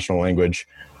international language.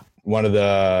 One of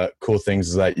the cool things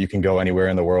is that you can go anywhere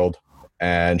in the world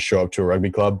and show up to a rugby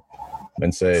club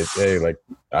and say, hey, like,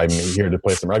 I'm here to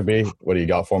play some rugby. What do you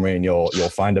got for me? And you'll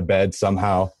find a bed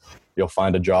somehow. You'll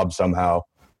find a job somehow,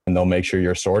 and they'll make sure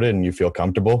you're sorted and you feel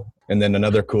comfortable. And then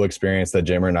another cool experience that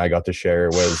Jamer and I got to share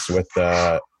was with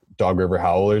Dog River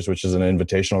Howlers, which is an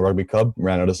invitational rugby club,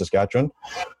 ran out of Saskatchewan.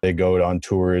 They go on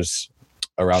tours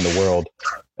around the world,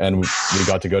 and we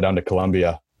got to go down to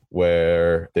Colombia,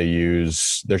 where they're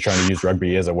trying to use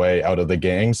rugby as a way out of the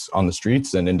gangs on the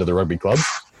streets and into the rugby clubs.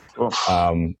 Cool.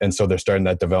 And so they're starting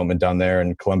that development down there,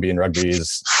 and Colombian rugby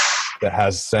that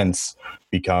has since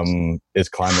is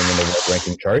climbing in the world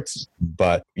ranking charts.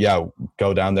 But yeah,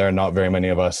 go down there. Not very many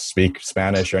of us speak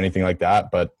Spanish or anything like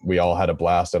that, but we all had a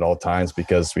blast at all times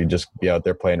because we'd just be out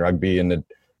there playing rugby, and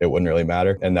it wouldn't really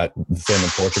matter. And that the same in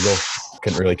Portugal.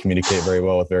 Couldn't really communicate very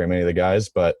well with very many of the guys,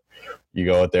 but you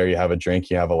go out there, you have a drink,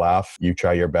 you have a laugh, you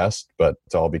try your best, but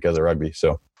it's all because of rugby.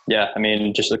 So yeah, I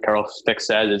mean, just like Carl Fick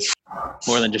said, it's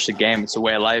more than just a game. It's a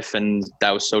way of life. And that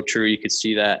was so true. You could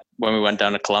see that when we went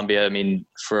down to Colombia. I mean,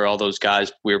 for all those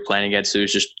guys we were playing against,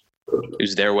 it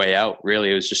was their way out,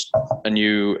 really. It was just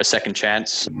a second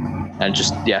chance, and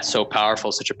just, yeah, so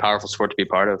powerful, such a powerful sport to be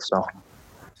part of. So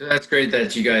that's great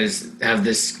that you guys have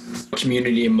this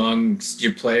community amongst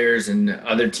your players and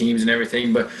other teams and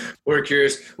everything. But we're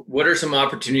curious, what are some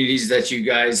opportunities that you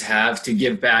guys have to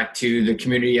give back to the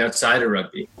community outside of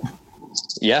rugby?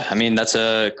 Yeah, I mean, that's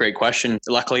a great question.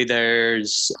 Luckily,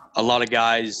 there's a lot of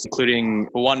guys, including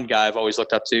one guy I've always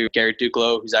looked up to, Gary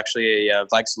Duclos, who's actually a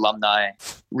Vikes alumni.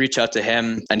 Reach out to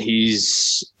him, and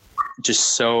he's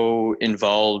just so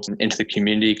involved into the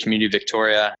community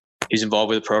Victoria. He's involved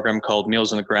with a program called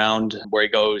Meals on the Ground, where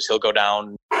he'll go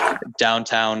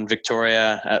downtown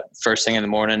Victoria at first thing in the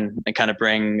morning and kind of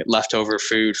bring leftover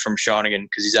food from Shawnigan,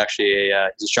 because he's actually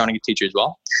he's a Shawnigan teacher as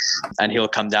well. And he'll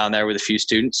come down there with a few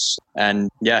students and,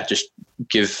 yeah, just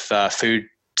give food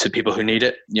to people who need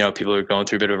it, people who are going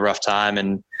through a bit of a rough time.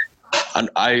 And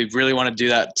I really want to do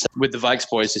that with the Vikes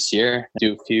boys this year,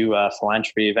 do a few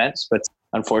philanthropy events. But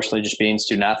unfortunately, just being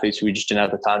student athletes, we just didn't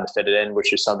have the time to fit it in,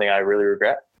 which is something I really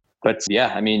regret. But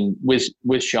yeah, I mean, with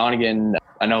Shawnigan,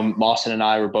 I know Mawson and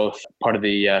I were both part of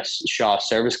the Shaw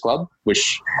Service Club,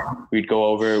 which we'd go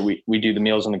over, we do the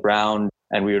Meals on the Ground,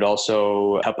 and we would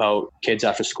also help out kids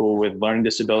after school with learning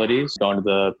disabilities, going to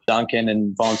the Duncan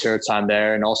and volunteer time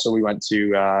there. And also we went to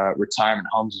retirement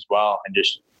homes as well, and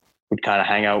just would kind of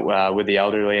hang out with the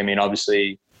elderly. I mean,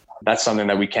 obviously, that's something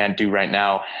that we can't do right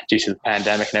now due to the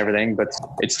pandemic and everything, but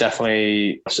it's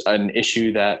definitely an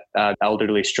issue that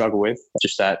elderly struggle with,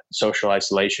 just that social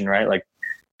isolation, right? Like,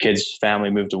 kids' family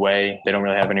moved away. They don't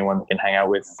really have anyone they can hang out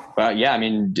with. But yeah, I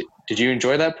mean, did you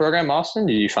enjoy that program, Austin?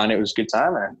 Did you find it was a good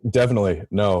time? Or? Definitely.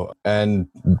 No. And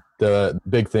the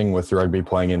big thing with rugby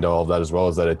playing into all of that as well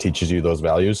is that it teaches you those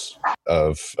values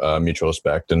of mutual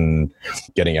respect and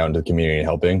getting out into the community and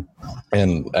helping.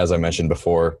 And as I mentioned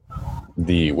before,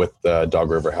 with the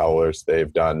Dog River Howlers,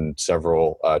 they've done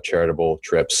several charitable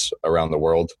trips around the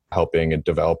world, helping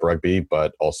develop rugby,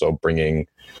 but also bringing,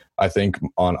 I think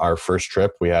on our first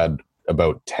trip, we had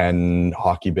about 10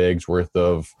 hockey bags worth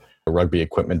of rugby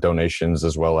equipment donations,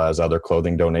 as well as other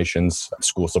clothing donations,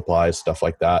 school supplies, stuff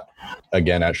like that.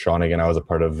 Again, at Shawnigan, I was a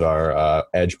part of our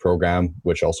EDGE program,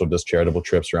 which also does charitable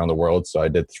trips around the world. So I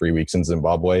did 3 weeks in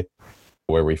Zimbabwe,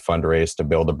 where we fundraised to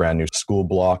build a brand new school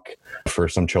block for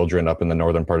some children up in the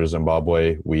northern part of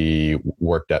Zimbabwe. We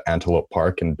worked at Antelope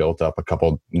Park and built up a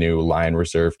couple new lion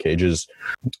reserve cages.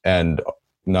 And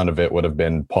none of it would have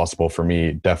been possible for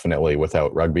me, definitely,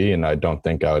 without rugby. And I don't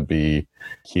think I would be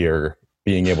here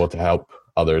being able to help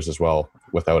others as well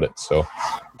without it. So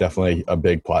definitely a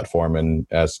big platform. And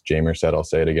as Jamer said, I'll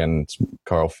say it again, it's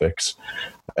Carl Fick's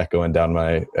echoing down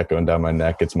my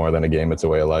neck. It's more than a game, it's a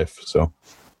way of life. So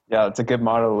Yeah, it's a good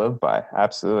model to live by.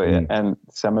 Absolutely. Mm. And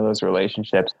some of those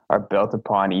relationships are built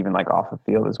upon even like off the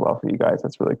field as well for you guys.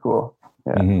 That's really cool.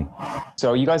 Yeah. Mm-hmm.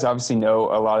 So you guys obviously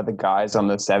know a lot of the guys on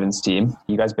the Sevens team.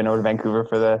 You guys been over to Vancouver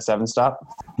for the Seven stop?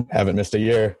 Haven't missed a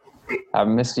year.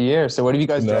 Haven't missed a year. So what have you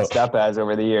guys dressed up as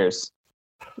over the years?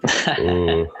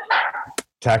 Ooh.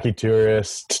 Tacky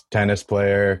tourist, tennis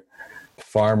player,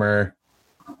 farmer.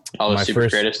 All the My super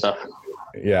first- creative stuff.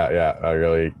 Yeah. I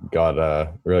really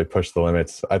got really pushed the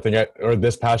limits. I think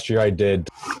this past year I did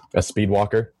a speed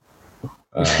walker.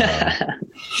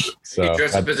 So You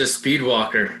dress up as a speed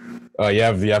walker. you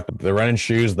have the running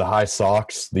shoes, the high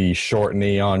socks, the short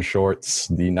neon shorts,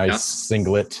 the nice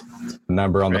singlet,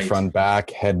 number on the front back,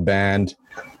 headband,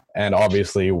 and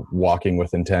obviously walking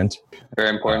with intent. Very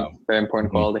important. Very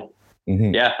important quality.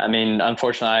 Mm-hmm. Yeah, I mean,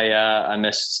 unfortunately, I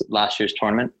missed last year's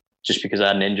tournament just because I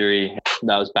had an injury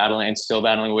that I was battling and still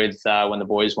battling with when the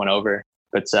boys went over.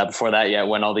 But before that,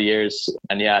 went all the years.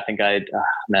 And I think I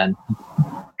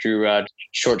drew a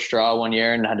short straw one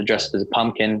year and had to dress up as a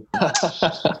pumpkin.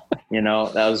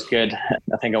 That was good.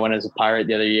 I think I went as a pirate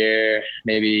the other year,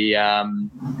 maybe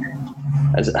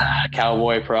as a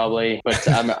cowboy probably. But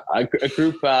a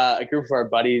group of our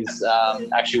buddies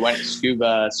actually went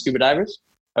scuba divers.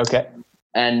 Okay.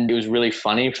 And it was really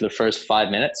funny for the first 5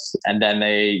 minutes. And then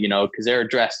they, because they were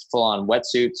dressed full on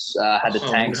wetsuits, had the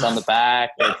tanks on the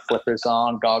back, they had flippers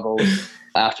on, goggles.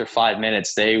 After 5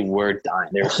 minutes, they were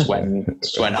dying. They were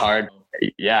sweating hard.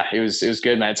 Yeah, it was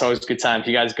good, man. It's always a good time. If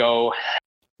you guys go,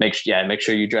 make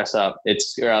sure you dress up.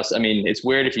 It's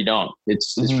weird if you don't.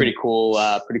 It's pretty cool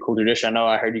tradition. I know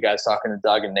I heard you guys talking to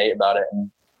Doug and Nate about it.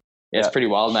 And it's pretty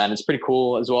wild, man. It's pretty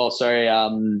cool as well. Sorry.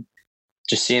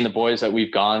 Just seeing the boys that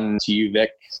we've gone to UVic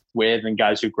with and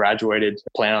guys who graduated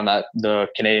playing on the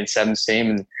Canadian Sevens team,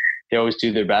 and they always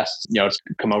do their best, to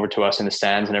come over to us in the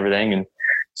stands and everything and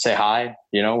say hi,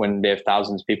 when they have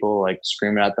thousands of people like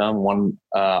screaming at them, want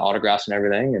autographs and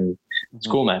everything. And it's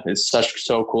cool, man. It's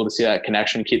so cool to see that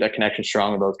connection, keep that connection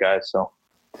strong with those guys. So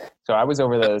I was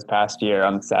over there this past year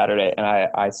on Saturday, and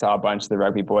I saw a bunch of the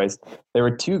rugby boys. There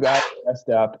were two guys dressed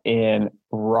up in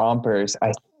rompers,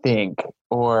 I think,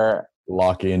 or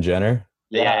Lockie and Jenner.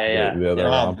 Yeah. The other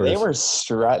rompers. They were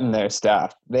strutting their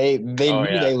stuff. They knew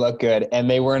they looked good, and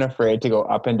they weren't afraid to go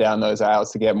up and down those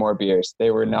aisles to get more beers.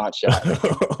 They were not shy.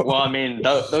 Well, I mean,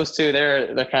 those two,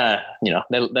 they're kind of,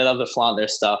 they love to flaunt their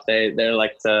stuff. They're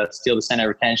like to steal the center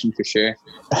of attention for sure.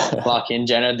 Lockie and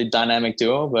Jenner, the dynamic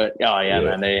duo, but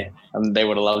man, they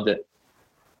would have loved it.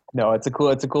 No, it's a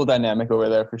cool dynamic over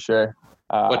there for sure.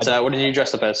 What did you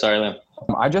dress up as? Sorry, Liam.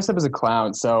 I dressed up as a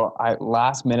clown. So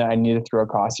last minute I needed to throw a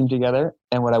costume together.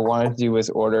 And what I wanted to do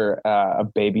was order a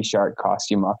Baby Shark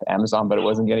costume off Amazon, but it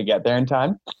wasn't going to get there in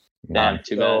time. Damn,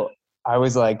 too bad. I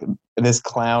was like this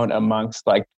clown amongst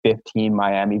like 15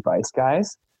 Miami Vice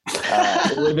guys.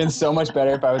 It would have been so much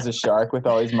better if I was a shark with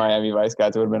all these Miami Vice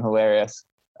guys. It would have been hilarious.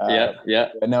 Yeah.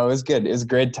 But no, it was good. It was a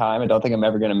great time. I don't think I'm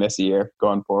ever going to miss a year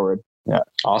going forward. Yeah.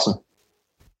 Awesome.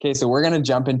 Okay, so we're going to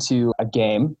jump into a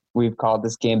game. We've called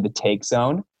this game the Take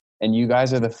Zone, and you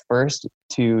guys are the first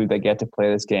two that get to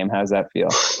play this game. How's that feel?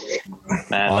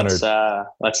 Man,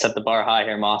 let's set the bar high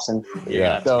here, Mawson. You're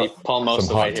gonna have to be pulling most of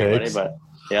the way here, buddy. But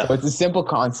yeah, so it's a simple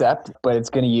concept, but it's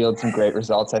going to yield some great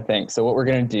results, I think. So what we're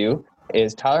going to do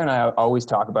is Tyler and I always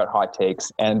talk about hot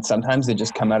takes, and sometimes they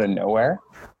just come out of nowhere.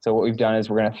 So what we've done is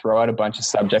we're going to throw out a bunch of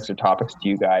subjects or topics to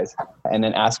you guys, and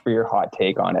then ask for your hot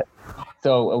take on it.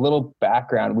 So a little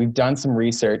background, we've done some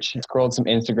research, scrolled some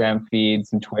Instagram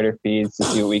feeds and Twitter feeds to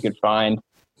see what we could find,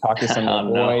 talk to some of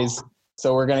the boys.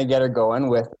 So we're going to get her going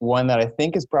with one that I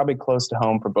think is probably close to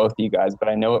home for both of you guys, but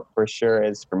I know it for sure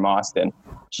is for Mawson.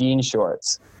 Jean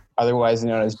shorts, otherwise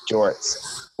known as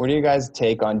jorts. What do you guys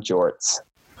take on jorts?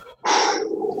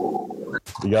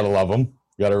 You got to love them.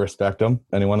 You got to respect them.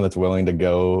 Anyone that's willing to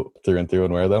go through and through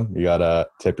and wear them, you got to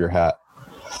tip your hat.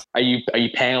 Are you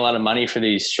paying a lot of money for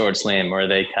these shorts, Liam, or are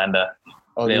they kind of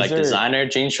designer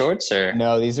jean shorts, or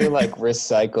no? These are like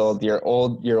recycled your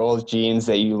old jeans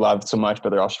that you loved so much, but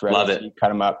they're all shredded. Love it. So you cut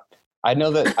them up. I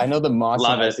know the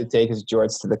Mawson has to take his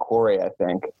jorts to the quarry, I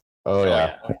think. Oh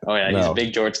yeah. He's a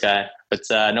big jorts guy. But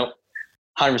nope,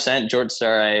 100%. Jorts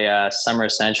are a summer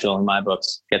essential in my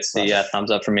books. Gets the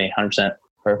thumbs up for me. 100%.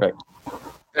 Perfect.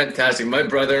 Fantastic. My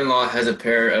brother-in-law has a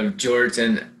pair of jorts,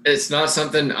 and it's not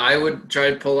something I would try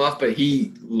to pull off, but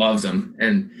he loves them.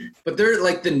 But they're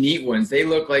like the neat ones. They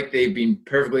look like they've been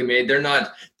perfectly made. They don't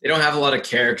have a lot of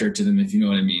character to them, if you know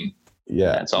what I mean.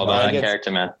 Yeah. It's all about that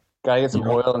character, man. Gotta get some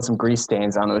oil and some grease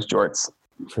stains on those jorts.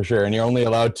 For sure. And you're only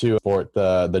allowed to sport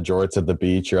the jorts at the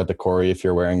beach or at the quarry if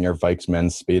you're wearing your Vikes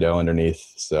men's Speedo underneath.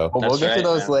 So Well, we'll get to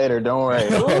those later. Don't worry.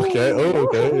 okay. Oh,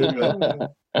 okay.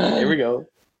 Here we go.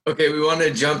 Okay, we want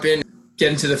to jump in,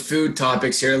 get into the food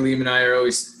topics here. Liam and I are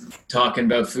always talking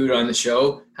about food on the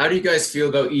show. How do you guys feel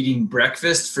about eating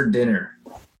breakfast for dinner?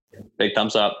 Big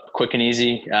thumbs up. Quick and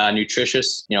easy,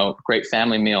 nutritious, great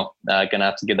family meal. Gonna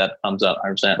have to give that thumbs up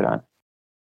 100%.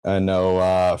 I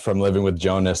know from living with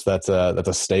Jonas, that's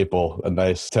a staple. A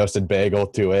nice toasted bagel,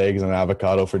 2 eggs, and an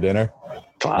avocado for dinner.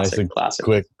 Classic.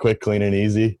 Quick, clean, and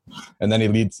easy. And then he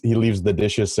leaves the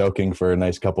dishes soaking for a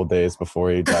nice couple days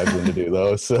before he dives in to do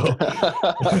those. So,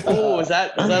 oh, was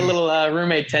that a little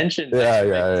roommate tension?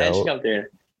 Yeah. Tension up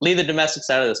there. Leave the domestics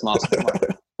out of this, Moss.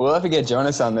 We'll have to get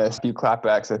Jonas on this. A few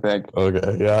clapbacks, I think.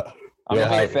 Okay, yeah. I'm a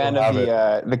big fan of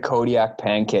the Kodiak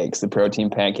pancakes, the protein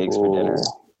pancakes for dinner.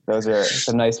 Those are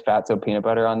some nice fatso peanut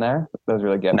butter on there. Those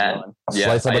really get going.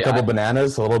 Slice up a couple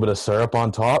bananas, a little bit of syrup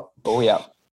on top. Oh yeah.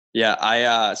 Yeah,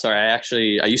 I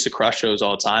used to crush those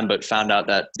all the time, but found out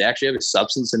that they actually have a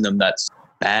substance in them that's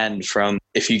banned from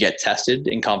if you get tested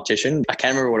in competition. I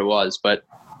can't remember what it was, but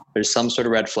there's some sort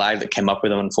of red flag that came up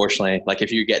with them, unfortunately. Like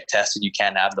if you get tested, you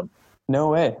can't have them. No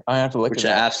way. I have to look at that. Which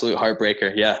is an absolute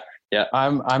heartbreaker. Yeah.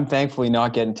 I'm thankfully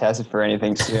not getting tested for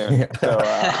anything soon, so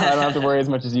I don't have to worry as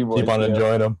much as you boys. Keep on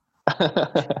enjoying them.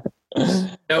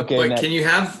 No, Okay, but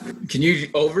can you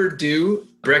overdo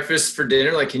breakfast for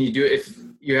dinner? Like, can you do it if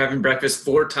you're having breakfast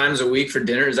 4 times a week for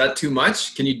dinner? Is that too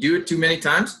much? Can you do it too many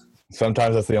times?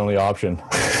 Sometimes that's the only option.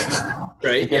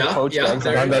 Right. Yeah.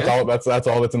 That's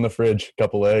all that's in the fridge. A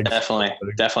couple eggs.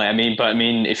 Definitely. I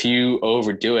mean, if you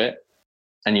overdo it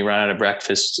and you run out of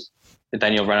breakfast,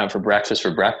 then you'll run out for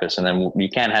breakfast, and then you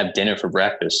can't have dinner for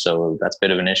breakfast. So that's a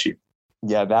bit of an issue.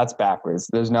 Yeah, that's backwards.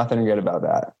 There's nothing good about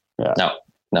that. Yeah.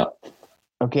 No.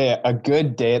 Okay, a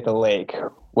good day at the lake.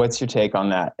 What's your take on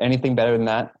that? Anything better than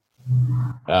that?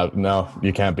 No,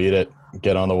 you can't beat it.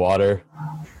 Get on the water,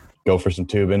 go for some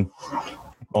tubing.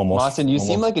 Austin, you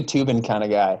seem like a tubing kind of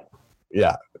guy.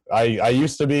 Yeah, I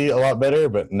used to be a lot better,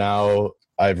 but now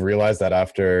I've realized that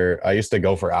I used to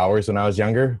go for hours when I was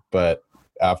younger, but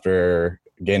after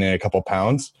gaining a couple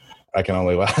pounds, I can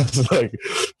only last like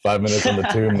 5 minutes in the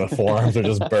tube, and the forearms are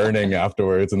just burning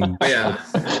afterwards. And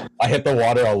I hit the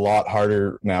water a lot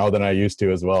harder now than I used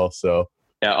to as well. So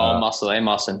yeah, all muscle,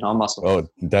 all muscle. Oh,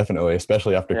 definitely,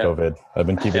 especially after COVID. I've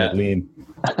been keeping it lean.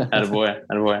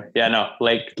 Attaboy. Yeah, no,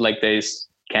 lake days,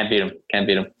 can't beat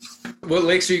them. What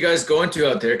lakes are you guys going to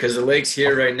out there? Because the lakes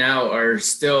here right now are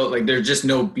still like there's just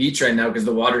no beach right now because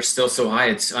the water's still so high.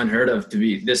 It's unheard of to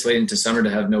be this late into summer to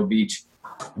have no beach.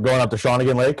 Going up to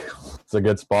Shawnigan Lake. It's a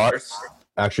good spot.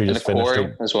 Actually, just finished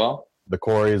quarry as well. The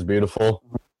quarry is beautiful.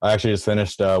 I actually just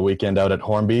finished a weekend out at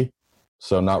Hornby,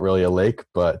 so not really a lake,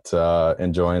 but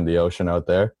enjoying the ocean out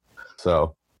there.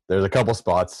 So there's a couple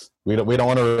spots. We don't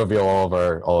want to reveal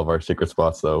all of our secret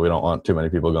spots though. We don't want too many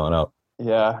people going out.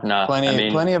 Yeah,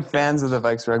 plenty of fans of the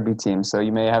Vikes rugby team, so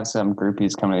you may have some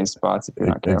groupies coming to these spots if you're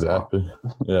not careful. Exactly.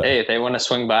 Yeah. Hey, if they want to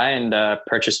swing by and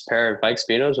purchase a pair of Vikes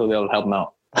Speedos, we'll be able to help them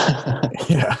out.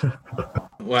 Yeah.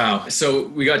 Wow. So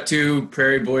we got 2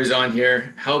 Prairie boys on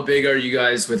here. How big are you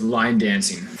guys with line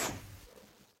dancing?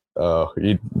 Oh,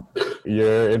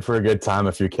 you're in for a good time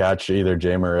if you catch either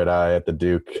Jamer or I at the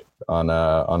Duke on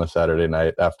a Saturday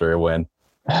night after a win.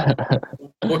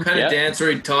 What kind of dance are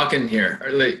we talking here?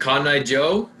 Are like Cotton Eye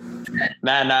Joe?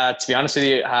 Man, to be honest with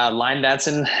you, line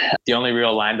dancing, the only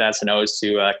real line dance I know is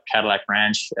to Cadillac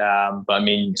Ranch. But I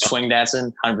mean, swing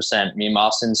dancing, 100%. Me and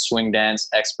Austin, swing dance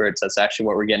experts. That's actually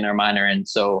what we're getting our minor in.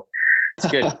 So it's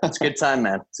good. It's a good time,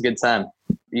 man. It's a good time.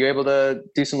 You able to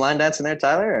do some line dancing there,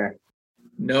 Tyler? Or?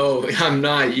 No, I'm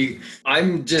not.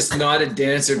 I'm just not a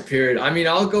dancer, period. I mean,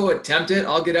 I'll go attempt it.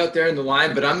 I'll get out there in the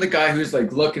line, but I'm the guy who's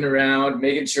like looking around,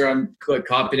 making sure I'm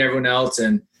copying everyone else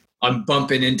and I'm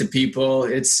bumping into people.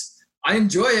 I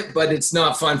enjoy it, but it's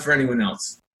not fun for anyone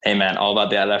else. Hey, man, all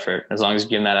about that effort. As long as you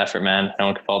give them that effort, man, no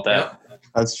one can fault that. Yeah.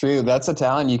 That's true. That's a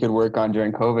talent you could work on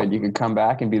during COVID. You could come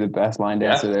back and be the best line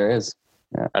dancer there is.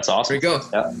 Yeah. That's awesome. There you go.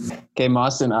 Yeah. Okay,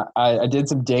 Mawson, I did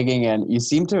some digging, and you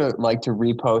seem to like to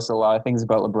repost a lot of things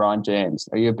about LeBron James.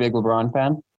 Are you a big LeBron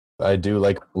fan? I do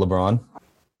like LeBron.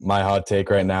 My hot take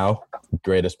right now,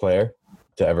 greatest player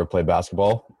to ever play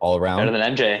basketball all around. Better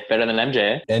than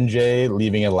MJ. MJ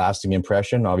leaving a lasting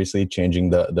impression, obviously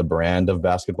changing the brand of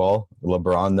basketball.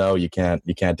 LeBron, though, you can't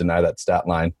deny that stat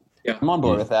line. Yeah. I'm on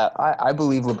board with that. I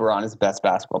believe LeBron is the best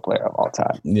basketball player of all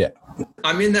time. Yeah.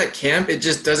 I'm in that camp. It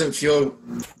just doesn't feel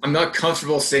 – I'm not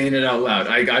comfortable saying it out loud.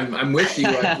 I'm with you.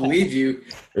 I believe you.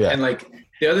 Yeah. And, like,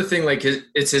 The other thing, like,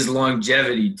 it's his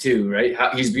longevity too, right? How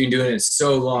he's been doing it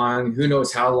so long. Who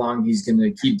knows how long he's going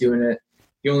to keep doing it?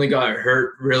 He only got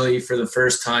hurt really for the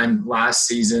first time last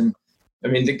season. I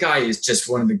mean, the guy is just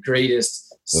one of the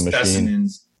greatest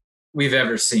specimens we've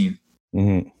ever seen.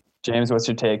 Mm-hmm. James, what's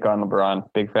your take on LeBron?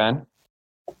 Big fan?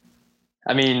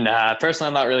 I mean, personally,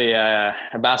 I'm not really a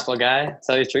basketball guy, to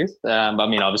tell you the truth. But I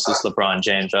mean, obviously, it's LeBron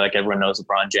James, right? Like, everyone knows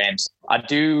LeBron James. I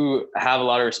do have a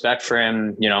lot of respect for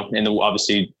him, you know,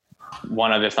 obviously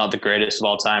one of, if not the greatest of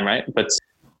all time, right? But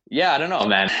yeah, I don't know,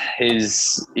 man.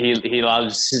 He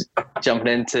loves jumping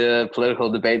into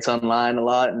political debates online a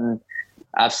lot, and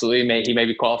absolutely, he may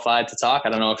be qualified to talk. I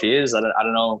don't know if he is. I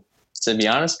don't know, to be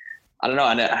honest. I don't know.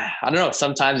 I don't know.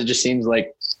 Sometimes it just seems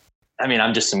like, I mean,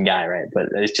 I'm just some guy, right? But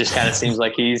it just kind of seems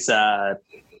like he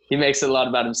makes it a lot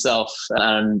about himself.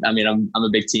 And I mean, I'm a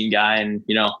big team guy, and,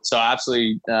 you know, so I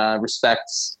absolutely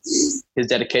respect his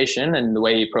dedication and the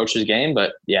way he approaches the game.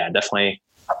 But yeah, definitely,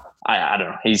 I don't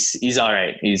know. He's all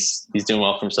right. He's doing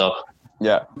well for himself.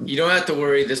 Yeah. You don't have to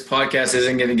worry. This podcast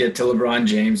isn't going to get to LeBron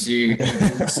James. You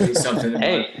can say something about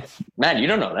Hey, man, you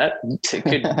don't know that.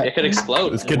 It could explode.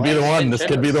 This could be the one. This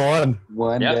could be the one.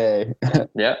 One Yep. day.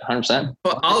 Yeah, 100%.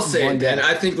 Well, I'll say One it then. day.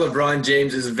 I think LeBron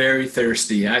James is very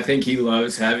thirsty. I think he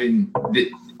loves having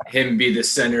him be the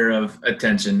center of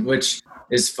attention, which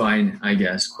is fine, I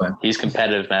guess. But He's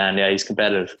competitive, man. Yeah, he's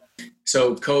competitive.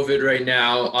 so COVID right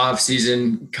now, off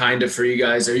season, kind of for you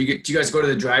guys. Do you guys go to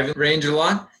the driving range a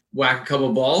lot? Whack a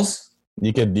couple balls?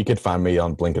 You could find me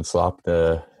on Blink and Slop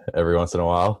every once in a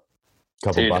while.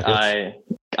 Couple Dude, buckets.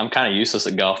 I'm kind of useless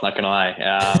at golf, not gonna lie.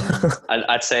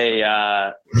 I'd say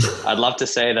I'd love to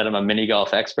say that I'm a mini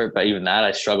golf expert, but even that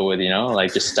I struggle with. You know,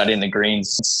 like, just studying the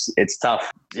greens, it's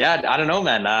tough. Yeah, I don't know,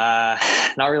 man.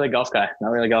 Not really a golf guy.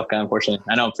 Unfortunately.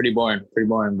 I know I'm pretty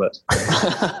boring, but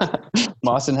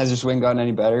Mawson, has your swing gotten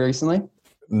any better recently?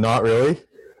 Not really.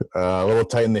 A little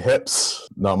tight in the hips.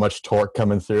 Not much torque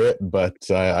coming through it, but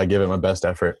I give it my best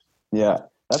effort. Yeah.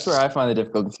 That's where I find the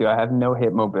difficulty too. I have no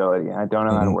hip mobility. I don't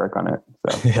know how to work on it.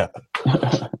 So. Yeah.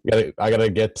 I gotta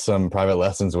get some private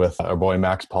lessons with our boy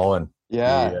Max Paulin.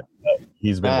 Yeah.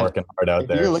 He's been working hard out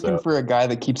there. If you're looking for a guy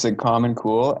that keeps it calm and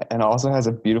cool and also has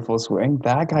a beautiful swing,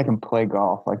 that guy can play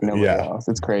golf like nobody else.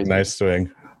 It's crazy. Nice swing.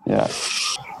 Yeah.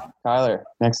 Tyler,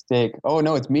 next take. Oh,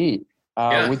 no, it's me.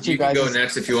 What's you can go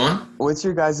next if you want. What's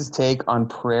your guys' take on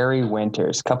prairie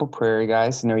winters? Couple prairie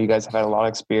guys. I know you guys have had a lot of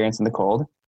experience in the cold.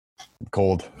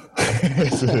 Cold.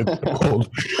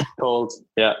 cold.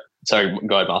 Yeah. Sorry,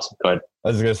 go ahead, Boston. Go ahead. I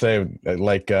was gonna say,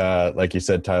 like you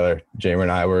said, Tyler, Jamer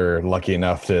and I were lucky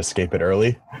enough to escape it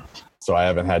early, so I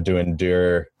haven't had to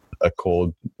endure a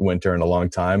cold winter in a long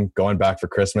time. Going back for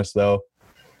Christmas, though,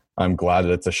 I'm glad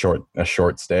that it's a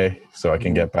short stay, so I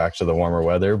can get back to the warmer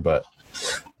weather. But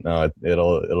no,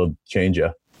 it'll change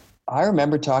you. I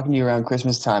remember talking to you around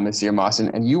Christmas time this year, Mawson,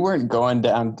 and you weren't going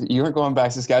back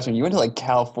to Saskatchewan. You went to like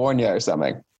California or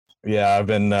something. Yeah, I've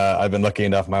been lucky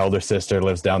enough. My older sister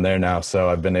lives down there now, so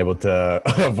I've been able to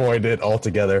avoid it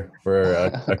altogether for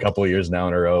a couple of years now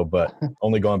in a row. But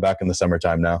only going back in the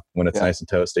summertime now when it's nice and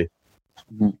toasty.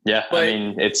 Yeah, I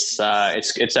mean it's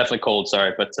definitely cold.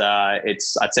 Sorry, but I'd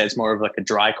say it's more of like a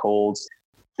dry cold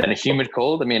than a humid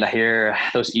cold. I mean, I hear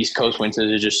those East Coast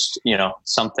winters are just, you know,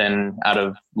 something out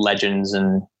of legends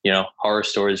and, you know, horror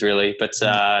stories really. But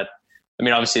I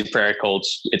mean, obviously the prairie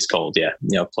colds, it's cold. Yeah.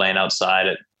 You know, playing outside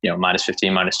at, you know,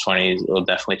 -15, -20 will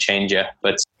definitely change you.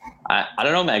 But I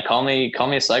don't know, man, call me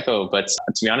a psycho, but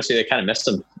to be honest with you, I kind of missed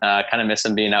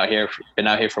them. Been out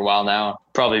here for a while now,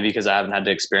 probably because I haven't had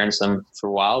to experience them for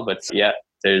a while. But yeah,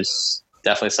 there's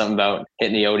definitely something about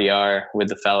hitting the ODR with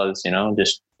the fellas, you know,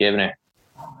 just giving it.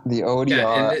 The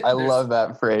ODR, I love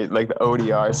that phrase, like the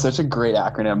ODR, such a great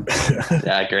acronym.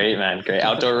 Yeah, great, man. Great.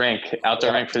 Outdoor rink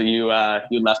for you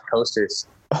left coasters.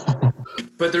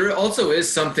 But there also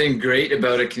is something great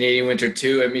about a Canadian winter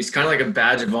too. I mean, it's kind of like a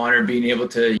badge of honor being able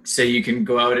to say you can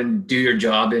go out and do your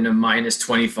job in a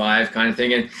 -25 kind of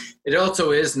thing. And it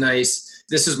also is nice.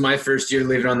 This is my first year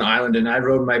living on the island, and I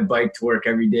rode my bike to work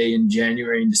every day in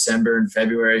January and December and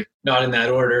February, not in that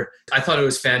order. I thought it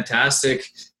was fantastic,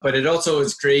 but it also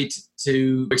is great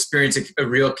to experience a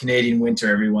real Canadian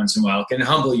winter every once in a while. It can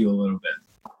humble you a little bit.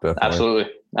 Definitely.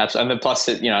 Absolutely. And then plus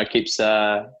it, you know, it keeps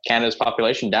Canada's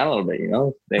population down a little bit, you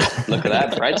know. They look at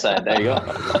that bright side. There you go.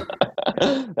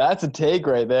 That's a take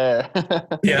right there.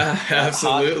 Yeah,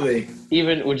 absolutely.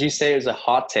 Even would you say it was a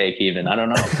hot take even? I don't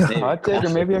know. Maybe. Hot take or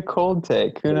maybe a cold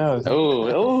take. Who knows?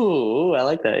 Oh, I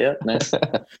like that. Yeah, nice.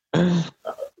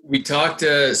 We talked,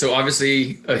 so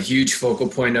obviously a huge focal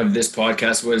point of this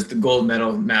podcast was the gold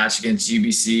medal match against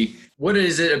UBC. What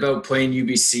is it about playing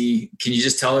UBC? Can you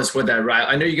just tell us what that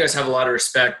I know you guys have a lot of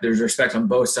respect. There's respect on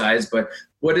both sides, but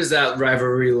what is that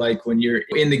rivalry like when you're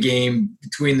in the game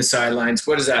between the sidelines?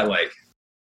 What is that like?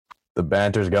 The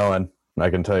banter's going, I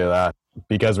can tell you that,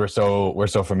 because we're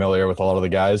so familiar with a lot of the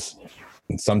guys.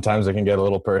 Sometimes it can get a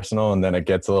little personal, and then it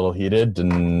gets a little heated,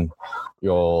 and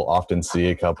you'll often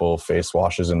see a couple face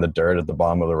washes in the dirt at the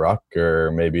bottom of the ruck, or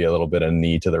maybe a little bit of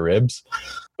knee to the ribs.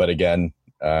 But again,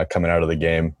 coming out of the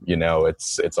game,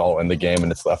 it's all in the game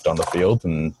and it's left on the field,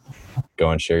 and go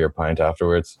and share your pint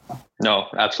afterwards. No,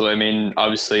 absolutely. I mean,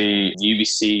 obviously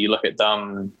UBC, you look at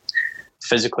them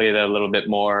physically, they're a little bit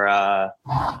more on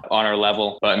our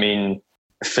level, but I mean,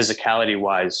 physicality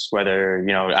wise, whether,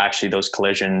 actually those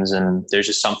collisions, and there's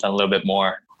just something a little bit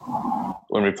more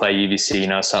when we play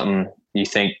UBC, something you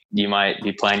think you might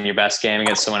be playing your best game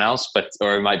against someone else,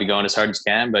 or it might be going as hard as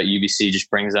you can, but UBC just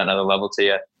brings that another level to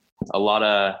you. A lot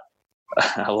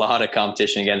of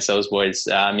competition against those boys.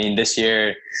 I mean, this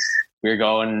year we were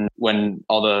going, when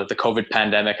all the COVID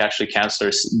pandemic actually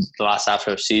canceled the last half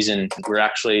of the season, we're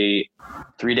actually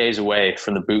 3 days away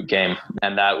from the boot game.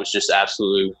 And that was just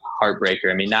absolute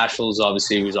heartbreaker. I mean, Nationals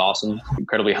obviously was awesome,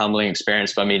 incredibly humbling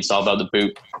experience, but I mean, it's all about the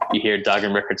boot. You hear Doug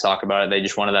and Rickard talk about it. They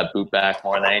just wanted that boot back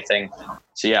more than anything.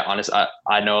 So yeah, honestly,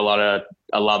 I know a lot of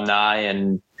alumni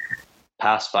and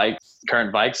past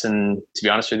current Vikes, and to be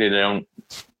honest with you, they don't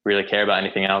really care about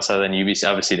anything else other than UBC.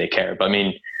 Obviously they care, but I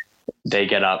mean, they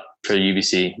get up for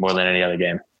UBC more than any other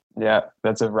game. Yeah,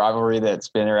 that's a rivalry that's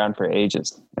been around for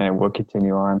ages, and it will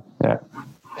continue on. Yeah.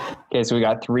 Okay, so we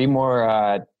got 3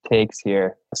 more takes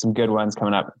here. Some good ones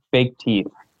coming up. Fake teeth.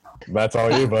 That's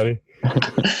all you, buddy.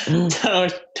 don't know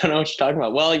what you're talking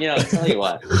about. Well, I'll tell you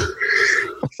what.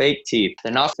 Fake teeth,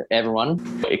 they're not for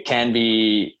everyone. It can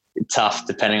be tough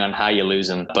depending on how you lose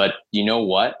them, but you know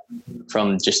what?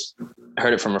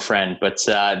 Heard it from a friend, but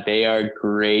they are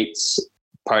great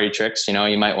party tricks. You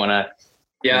might want to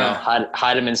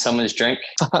hide them in someone's drink.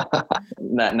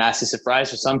 That nasty surprise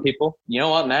for some people. You know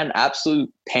what, man?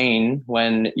 Absolute pain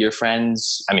when your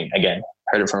friends, I mean, again,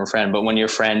 heard it from a friend, but when your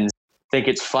friends think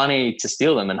it's funny to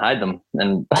steal them and hide them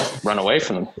and run away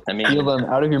from them. I mean, steal them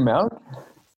out of your mouth?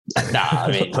 Nah,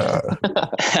 I mean,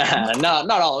 not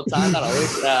all the time, not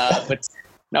always. But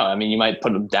no, I mean, you might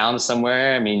put them down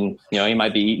somewhere. I mean, you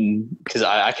might be eating, because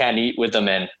I can't eat with them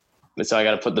in, but so I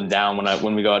got to put them down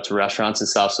when we go out to restaurants and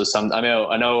stuff. So I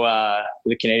know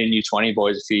the Canadian U20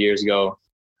 boys a few years ago,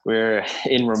 we were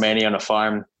in Romania on a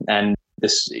farm, and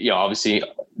this, obviously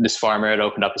this farmer had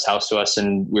opened up his house to us,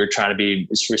 and we were trying to be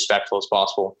as respectful as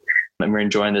possible. And we're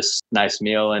enjoying this nice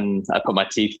meal, and I put my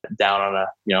teeth down on a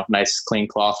nice clean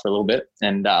cloth for a little bit,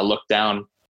 and I looked down.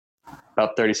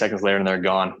 About 30 seconds later, and they're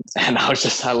gone. And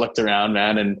I looked around,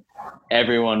 man, and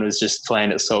everyone was just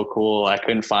playing it so cool. I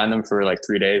couldn't find them for like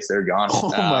 3 days. They're gone. Oh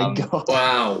my God!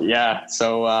 Wow. Yeah.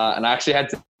 So and I actually had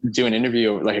to do an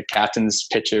interview, like a captain's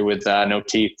pitcher with no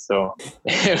teeth. So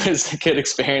it was a good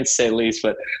experience, to say the least.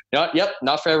 But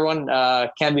not for everyone.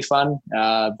 Can be fun,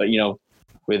 but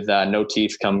with no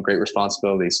teeth come great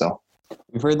responsibility. So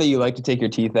we've heard that you like to take your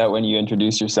teeth out when you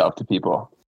introduce yourself to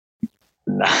people.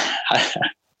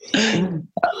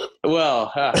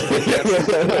 Well, the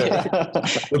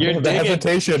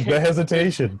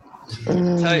hesitation.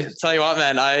 Tell you what,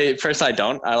 man. I personally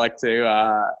don't. I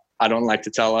don't like to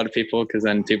tell a lot of people, because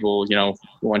then people,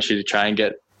 want you to try and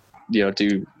get,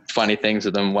 do funny things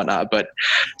with them and whatnot. But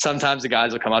sometimes the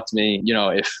guys will come up to me,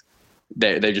 if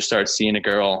they just start seeing a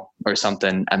girl or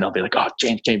something, and they'll be like, "Oh,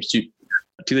 James,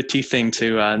 do the teeth thing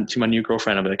to my new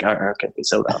girlfriend." I'll be like, "Oh, okay,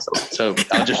 so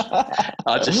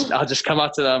I'll just come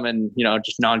up to them and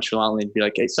just nonchalantly be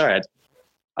like, "Hey, sorry,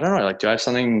 I don't know, like, do I have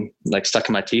something like stuck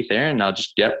in my teeth there?" And I'll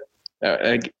just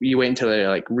you wait until they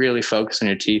like really focus on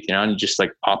your teeth, and you just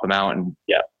like pop them out, and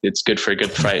it's good for a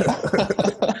good fight.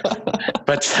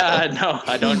 But no,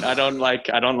 I don't like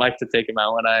to take them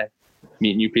out when I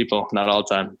meet new people. Not all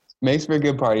the time. Makes for a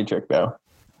good party trick, though.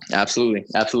 Absolutely.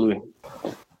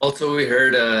 Also, we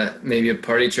heard maybe a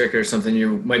party trick or something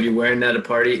you might be wearing at a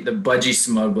party. The budgie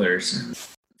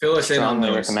smugglers. Fill us in on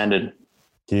those. Recommended.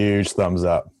 Huge thumbs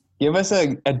up. Give us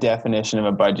a definition of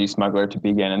a budgie smuggler to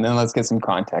begin, and then let's get some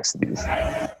context to these.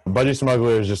 Budgie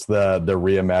smuggler is just the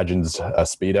reimagined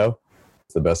Speedo.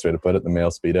 It's the best way to put it, the male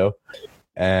Speedo.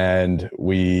 And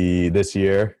we, this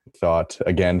year, thought,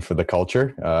 again, for the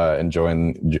culture,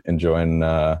 enjoying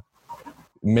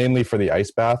mainly for the ice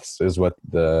baths is what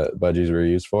the budgies were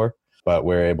used for. But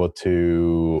we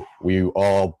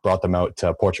all brought them out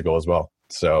to Portugal as well.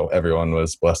 So everyone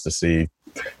was blessed to see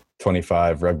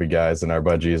 25 rugby guys and our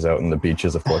budgies out in the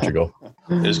beaches of Portugal.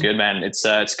 It was good, man. It's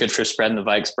good for spreading the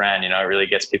Vikes brand. It really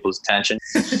gets people's attention.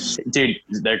 Dude,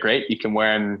 they're great. You can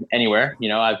wear them anywhere.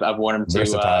 I've worn them to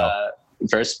Versatile.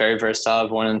 very versatile.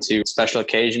 I've worn them to special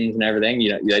occasions and everything.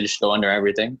 They just go under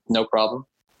everything, no problem.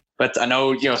 But I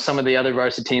know some of the other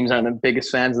varsity teams aren't the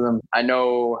biggest fans of them. I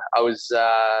know I was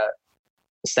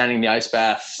standing in the ice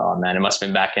bath. Oh man, it must have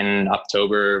been back in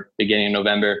October, beginning of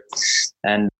November,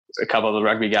 and a couple of the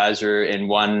rugby guys were in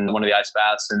one of the ice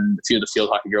baths, and a few of the field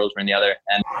hockey girls were in the other.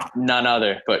 And none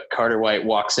other but Carter White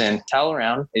walks in, towel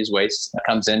around his waist,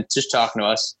 comes in, just talking to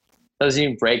us, doesn't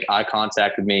even break eye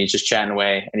contact with me. He's just chatting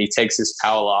away, and he takes his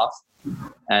towel off,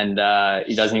 and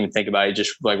he doesn't even think about it. He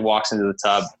just walks into the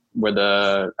tub where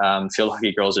the field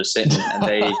hockey girls are sitting, and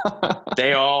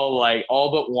they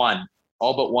all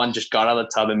but one just got out of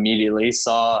the tub immediately,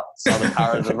 saw the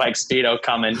power of the Speedo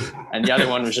coming, and the other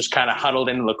one was just kind of huddled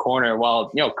into the corner while,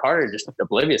 Carter just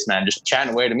oblivious, man, just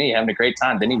chatting away to me, having a great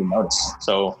time, didn't even notice.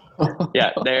 So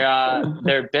yeah, they're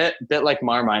a bit like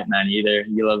Marmite, man. Either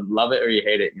you love it or you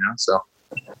hate it, so.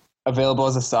 Available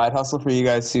as a side hustle for you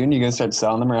guys soon? You gonna start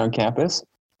selling them around campus?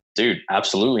 Dude,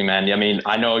 absolutely, man. I mean,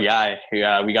 I know a guy who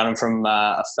we got him from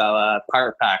a fella,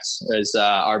 Pirate Packs is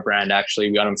our brand, actually.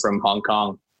 We got him from Hong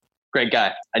Kong. Great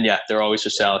guy. And yeah, they're always for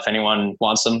sale. If anyone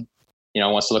wants them,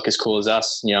 wants to look as cool as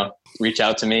us, reach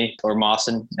out to me or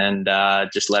Mawson and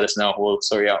just let us know. We'll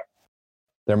sort you out.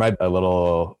 There might be a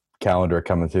little calendar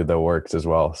coming through the works as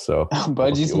well. So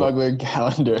Budgie Smuggler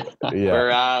calendar.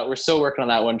 Yeah. We're still working on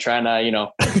that one, trying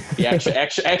to, be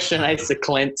extra nice to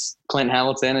Clint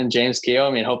Hamilton and James Keogh.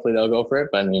 I mean, hopefully they'll go for it,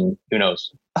 but I mean, who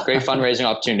knows? Great fundraising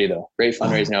opportunity though. Great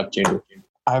fundraising opportunity.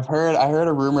 I heard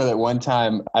a rumor that one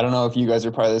time, I don't know if you guys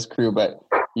are part of this crew, but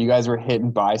you guys were hitting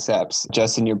biceps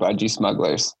just in your Budgie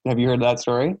Smugglers. Have you heard that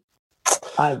story?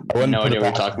 I wouldn't no idea what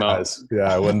you're talking about.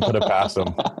 Yeah, I wouldn't put it past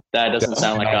them. That doesn't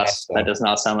sound like us. That does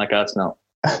not sound like us, no.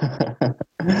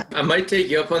 I might take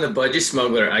you up on the Budgie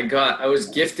Smuggler. I was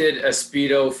gifted a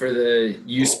Speedo for the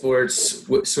U Sports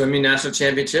Swimming National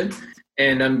Championship,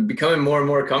 and I'm becoming more and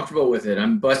more comfortable with it.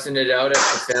 I'm busting it out at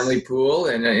the family pool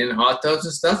and in hot tubs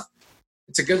and stuff.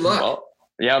 It's a good look. Well,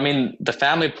 yeah, I mean, the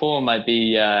family pool might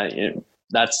be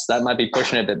that might be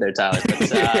pushing it a bit there, Tyler.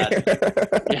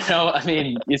 But, I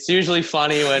mean, it's usually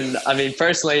funny when,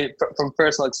 personally, from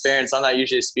personal experience, I'm not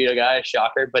usually a Speedo guy,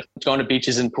 shocker, but going to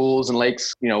beaches and pools and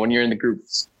lakes, when you're in the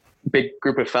big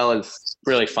group of fellas,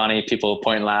 really funny. People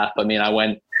point and laugh. I mean, I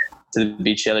went to the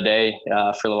beach the other day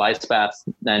for the ice bath,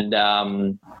 and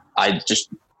I just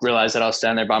realized that I was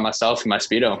standing there by myself in my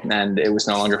Speedo, and it was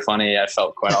no longer funny. I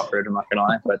felt quite awkward, I'm not gonna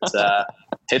lie, but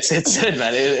it's good,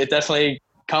 man. It definitely,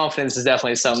 confidence is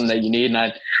definitely something that you need.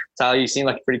 And Tyler, you seem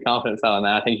like a pretty confident fella,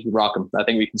 man. I think you can rock them. I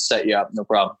think we can set you up, no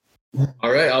problem.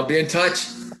 All right, I'll be in touch.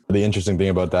 The interesting thing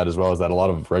about that as well is that a lot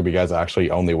of rugby guys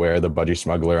actually only wear the Budgie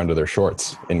Smuggler under their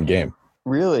shorts in game.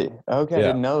 Really? Okay, yeah. I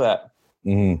didn't know that.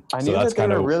 Mm-hmm. I knew that they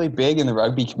were really big in the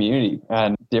rugby community,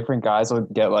 and different guys will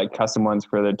get custom ones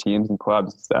for their teams and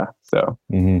clubs and stuff. So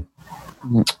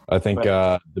I think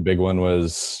the big one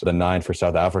was the 9 for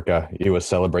South Africa. He was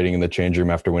celebrating in the change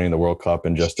room after winning the World Cup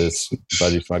in just his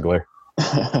Budgie Smuggler.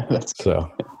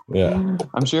 So, yeah.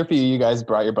 I'm sure if you guys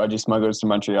brought your Budgie Smugglers to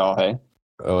Montreal, hey?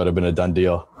 Oh, it would have been a done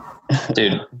deal.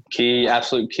 Dude,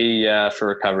 absolute key for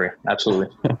recovery. Absolutely.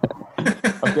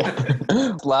 Okay.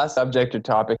 Last subject or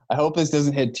topic. I hope this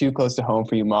doesn't hit too close to home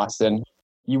for you, Mawson.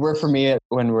 You work for me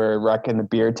when we're wrecking the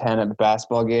beer tent at the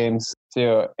basketball games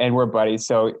too, and we're buddies.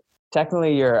 So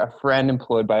technically you're a friend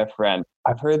employed by a friend.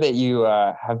 I've heard that you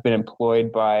have been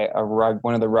employed by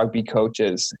one of the rugby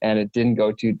coaches, and it didn't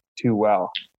go too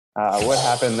well. What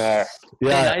happened there?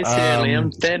 Yeah, nice here,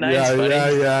 Liam. Stay nice,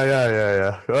 buddy.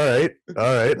 Yeah. All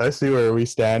right. I see where we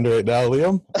stand right now,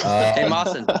 Liam.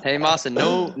 Hey, Mawson.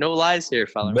 No lies here,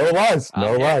 fella. No lies.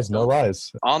 No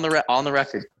lies. On the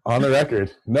record. On the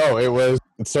record. No,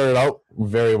 it started out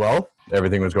very well.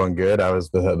 Everything was going good. I was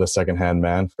the second-hand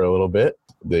man for a little bit.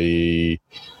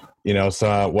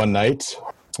 So one night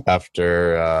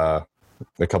after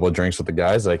a couple of drinks with the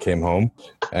guys, I came home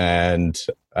and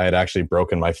I had actually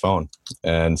broken my phone.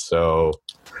 And so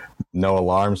no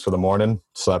alarms for the morning,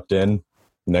 slept in.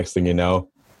 Next thing you know,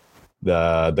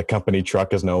 the company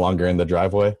truck is no longer in the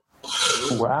driveway.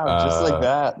 Wow, just like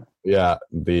that. Yeah,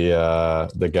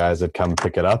 the guys had come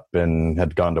pick it up and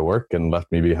had gone to work and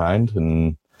left me behind,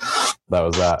 and that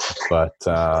was that.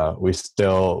 But we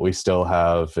still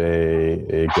have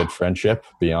a good friendship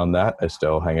beyond that. I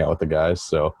still hang out with the guys,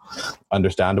 so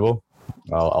understandable.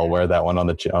 I'll wear that one on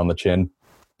the chin.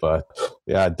 But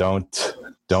yeah,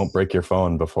 don't break your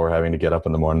phone before having to get up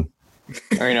in the morning.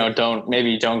 Or,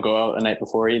 don't go out the night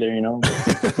before either,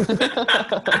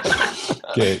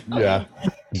 Okay, yeah.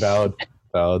 Valid.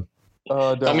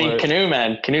 Canoe,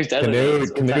 man. Canoe's deadly.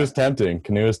 Canoe's tempting.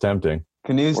 Canoe's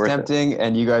Worth tempting,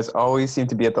 and you guys always seem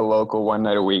to be at the local one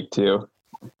night a week too.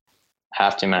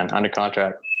 Have to, man. Under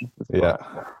contract. Yeah.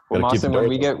 Well, Mawson, when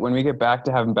we get back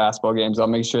to having basketball games, I'll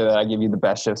make sure that I give you the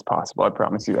best shifts possible. I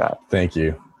promise you that. Thank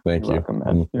you. Welcome,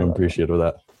 man. I'm appreciative of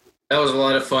that. That was a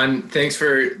lot of fun. Thanks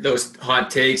for those hot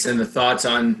takes and the thoughts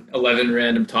on 11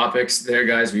 random topics there,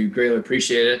 guys. We greatly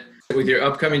appreciate it. With your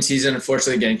upcoming season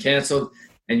unfortunately getting canceled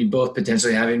and you both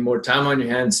potentially having more time on your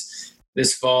hands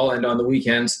this fall and on the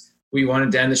weekends, we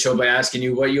wanted to end the show by asking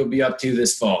you what you'll be up to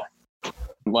this fall.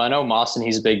 Well, I know Mawson,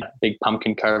 he's a big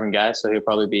pumpkin carving guy, so he'll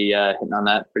probably be hitting on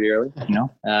that pretty early,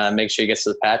 make sure he gets to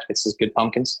the patch, gets his good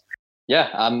pumpkins. Yeah,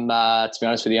 I'm, to be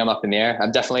honest with you, I'm up in the air.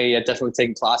 I'm definitely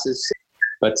taking classes,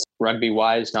 but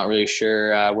rugby-wise, not really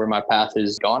sure where my path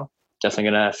is going.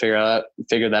 Definitely going to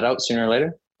figure that out sooner or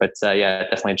later. But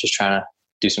definitely just trying to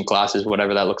do some classes,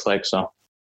 whatever that looks like, so.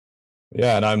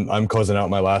 Yeah, and I'm closing out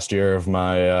my last year of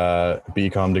my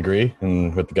BCom degree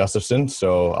with Gustafson,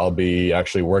 so I'll be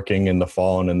actually working in the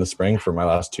fall and in the spring for my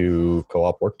last 2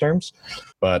 co-op work terms.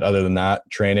 But other than that,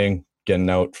 training, getting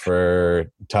out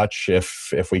for touch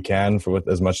if we can with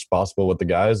as much as possible with the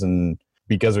guys, and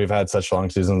because we've had such long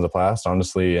seasons in the past,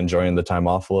 honestly enjoying the time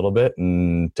off a little bit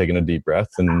and taking a deep breath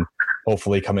and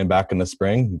hopefully coming back in the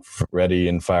spring ready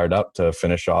and fired up to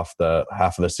finish off the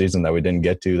half of the season that we didn't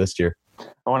get to this year.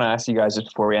 I want to ask you guys just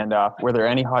before we end off, were there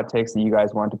any hot takes that you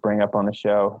guys wanted to bring up on the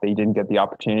show that you didn't get the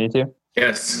opportunity to?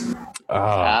 Yes.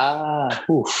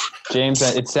 James,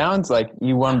 it sounds like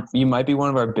you might be one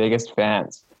of our biggest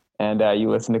fans, and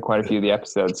you listened to quite a few of the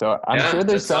episodes. So I'm sure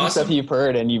there's some stuff you've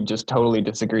heard and you've just totally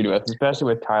disagreed with,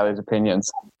 especially with Tyler's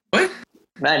opinions. What?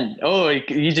 Man,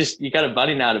 you got a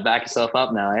buddy now to back yourself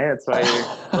up now, eh? That's why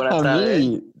you're going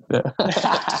after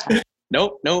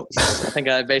Nope. I think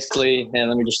I basically,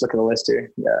 let me just look at the list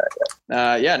here.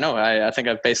 I think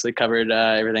I've basically covered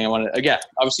everything I wanted.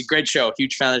 Obviously great show.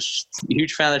 Huge fan of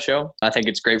the show. I think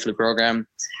it's great for the program.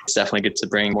 It's definitely good to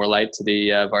bring more light to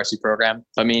the varsity program.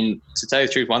 I mean, to tell you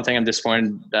the truth, one thing I'm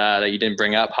disappointed that you didn't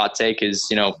bring up, hot take, is,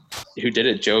 who did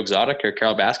it? Joe Exotic or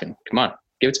Carol Baskin? Come on,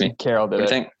 give it to me. Carol did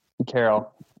it.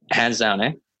 Carol. Hands down,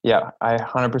 eh? Yeah, I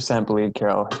 100% believe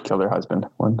Carol killed her husband.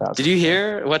 1,000%. Did you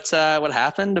hear what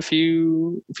happened a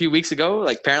few weeks ago?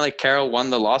 Like, apparently Carol won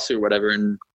the lawsuit or whatever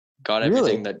and got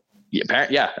everything that.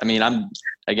 Yeah. I mean, I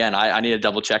need to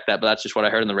double check that, but that's just what I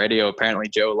heard on the radio. Apparently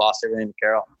Joe lost everything to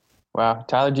Carol. Wow,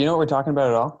 Tyler, do you know what we're talking about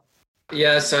at all?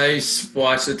 Yes, I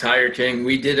watched the Tiger King.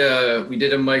 We did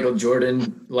a Michael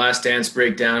Jordan Last Dance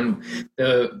breakdown.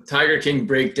 The Tiger King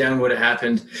breakdown would have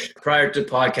happened prior to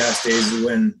podcast days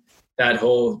when that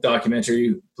whole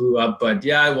documentary blew up. But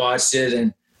yeah, I watched it,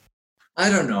 and I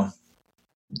don't know.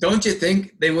 Don't you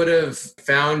think they would have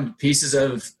found pieces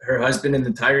of her husband in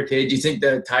the tiger cage? Do you think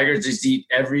the tigers just eat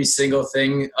every single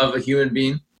thing of a human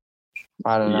being?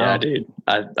 I don't know. Yeah, dude.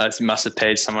 I must have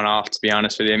paid someone off, to be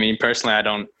honest with you. I mean, personally,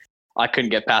 I couldn't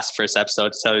get past the first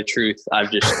episode, to tell you the truth.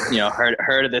 I've just,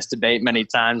 heard of this debate many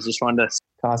times. Just wanted to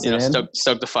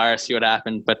stoke the fire, see what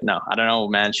happened. But no, I don't know,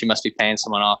 man. She must be paying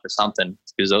someone off or something,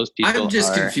 because those people. I'm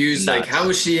just confused. Nuts. Like, how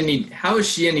is she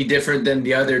any different than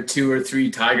the other 2 or 3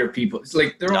 tiger people? It's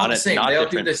like they're all the same. They all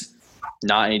do this.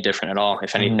 Not any different at all.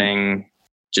 If anything,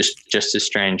 just as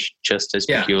strange, just as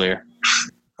peculiar.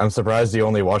 I'm surprised you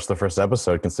only watched the first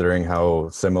episode, considering how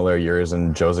similar yours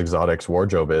and Joe's Exotic's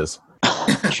wardrobe is.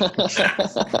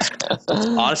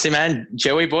 Honestly, man,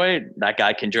 Joey boy, that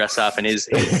guy can dress up, and his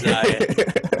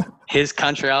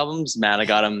country albums, man, I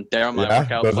got him. They're on my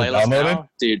workout playlist now,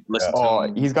 dude. Listen to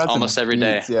him. He's got almost every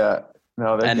day. Yeah,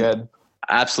 no, they're good.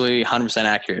 Absolutely, 100%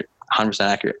 accurate. 100%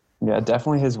 accurate. Yeah,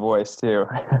 definitely his voice too.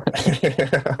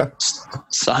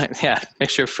 So,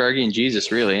 mixture of Fergie and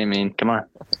Jesus, really. I mean, come on.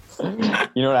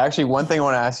 You know what? Actually, one thing I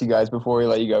want to ask you guys before we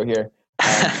let you go here.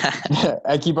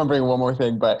 I keep on bringing one more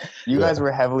thing, but you guys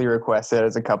were heavily requested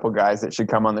as a couple guys that should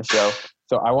come on the show.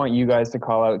 So I want you guys to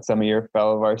call out some of your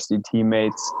fellow varsity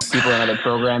teammates, people in other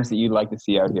programs that you'd like to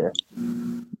see out here.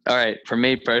 All right. For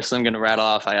me personally, I'm going to rattle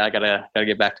off. I gotta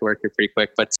get back to work here pretty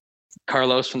quick, but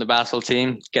Carlos from the basketball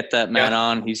team, get that man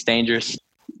on. He's dangerous.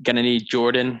 Gonna need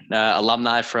Jordan,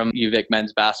 alumni from UVic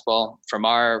men's basketball. From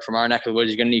our neck of the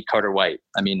woods, you're gonna need Carter White.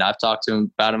 I mean, I've talked to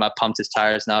him about him. I pumped his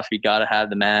tires now. If you gotta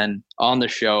have the man on the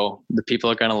show, the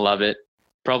people are gonna love it.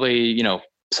 Probably,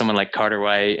 someone like Carter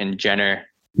White and Jenner,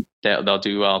 they'll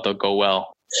do well. They'll go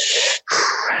well.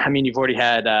 I mean, you've already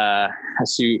had a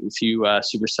few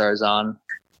superstars on.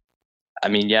 I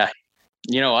mean, yeah,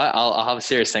 You know what? I'll have a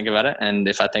serious think about it. And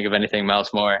if I think of anything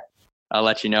else more, I'll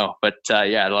let you know. But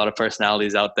yeah, a lot of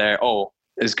personalities out there. Oh,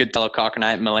 there's good fellow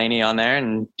Cockernite Mulaney on there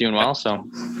and doing well. So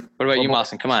what about you,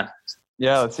 Mawson? Come on.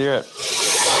 Yeah, let's hear it.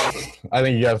 I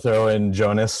think you got to throw in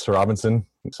Jonas Robinson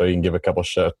so you can give a couple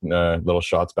little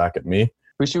shots back at me.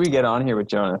 Who should we get on here with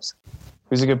Jonas?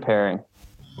 Who's a good pairing?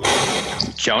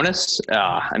 Jonas?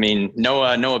 I mean,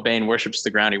 Noah Bain worships the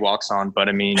ground he walks on, but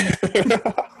I mean,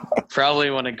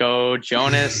 probably want to go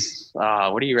Jonas.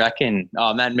 What do you reckon?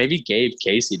 Oh, man, maybe Gabe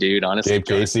Casey, dude, honestly. Gabe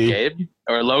Casey? Gabe?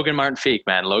 Or Logan Martin-Feek,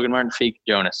 man. Logan Martin-Feek,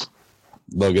 Jonas.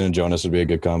 Logan and Jonas would be a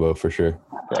good combo for sure.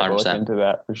 Yeah, we'll look into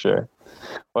that for sure.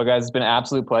 Well, guys, it's been an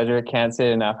absolute pleasure. Can't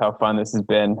say enough how fun this has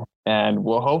been. And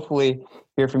we'll hopefully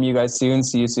hear from you guys soon.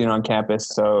 See you soon on campus.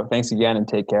 So thanks again and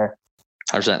take care.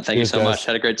 100%. Thank you so much.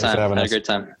 Had a great time. Had a great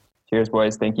time. Cheers,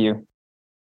 boys. Thank you.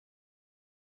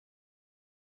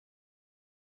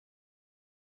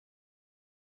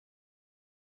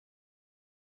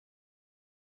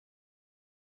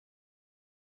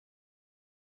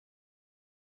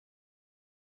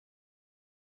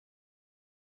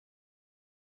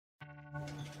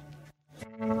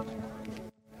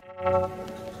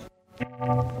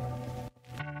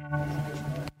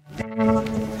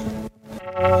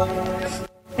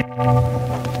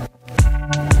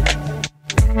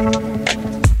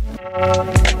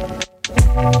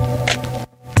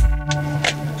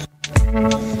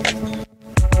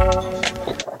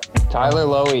 Tyler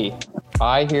Lowy,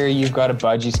 I hear you've got a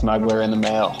budgie smuggler in the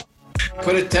mail.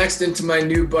 Put a text into my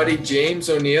new buddy James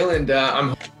O'Neill, and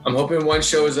I'm hoping one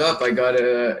shows up. I got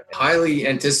a highly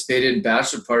anticipated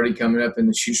bachelor party coming up in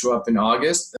the Shuswap in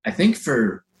August. I think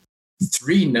for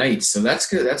 3 nights, so that's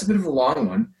good. That's a bit of a long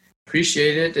one.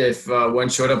 Appreciate it if one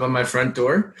showed up on my front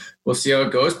door. We'll see how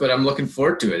it goes, but I'm looking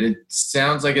forward to it. It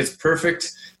sounds like it's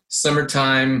perfect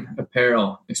summertime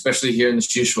apparel, especially here in the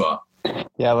Shuswap.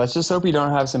 Yeah, let's just hope you don't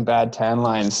have some bad tan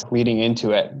lines leading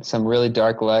into it. Some really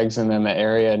dark legs, and then the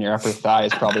area in your upper thigh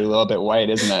is probably a little bit white,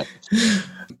 isn't it?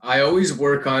 I always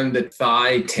work on the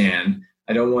thigh tan.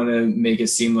 I don't want to make it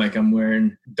seem like I'm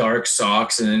wearing dark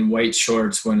socks and then white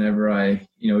shorts whenever I,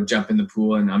 jump in the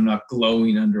pool and I'm not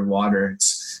glowing underwater.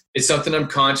 It's something I'm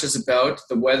conscious about.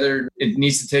 The weather, it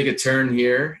needs to take a turn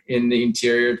here in the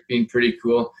interior, being pretty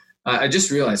cool. I just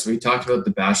realized we talked about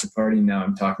the bachelor party. Now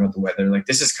I'm talking about the weather. Like,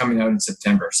 this is coming out in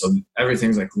September, so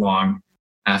everything's like long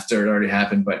after it already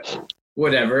happened. But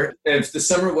whatever. If the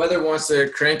summer weather wants to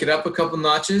crank it up a couple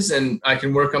notches and I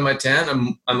can work on my tan,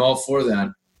 I'm all for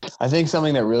that. I think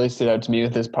something that really stood out to me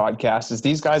with this podcast is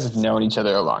these guys have known each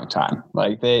other a long time.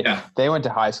 Like they went to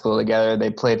high school together.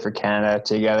 They played for Canada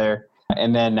together.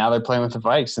 And then now they're playing with the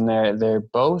Vikes, and they're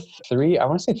both 3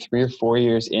 or 4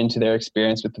 years into their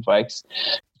experience with the Vikes.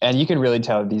 And you can really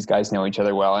tell that these guys know each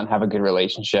other well and have a good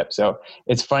relationship. So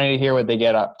it's funny to hear what they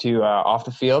get up to off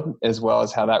the field, as well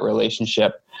as how that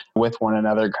relationship with one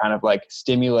another kind of like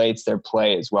stimulates their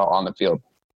play as well on the field.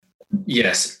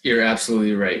 Yes, you're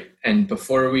absolutely right. And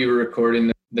before we were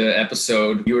recording the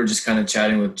episode, you were just kind of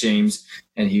chatting with James,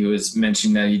 and he was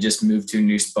mentioning that he just moved to a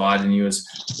new spot and he was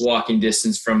walking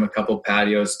distance from a couple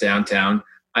patios downtown.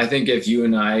 I think if you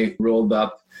and I rolled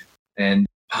up and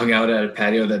hung out at a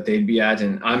patio that they'd be at,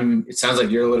 and it sounds like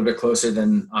you're a little bit closer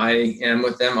than I am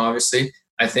with them, obviously,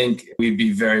 I think we'd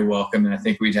be very welcome. And I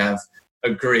think we'd have a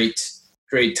great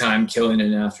time killing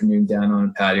an afternoon down on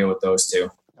a patio with those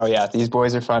two. Oh yeah, these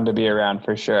boys are fun to be around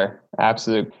for sure.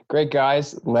 Absolute great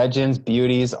guys, legends,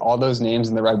 beauties, all those names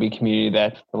in the rugby community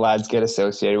that the lads get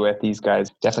associated with. These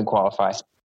guys definitely qualify.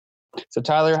 So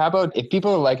Tyler, how about if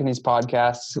people are liking these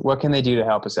podcasts, what can they do to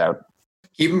help us out?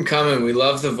 Keep them coming. We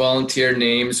love the volunteer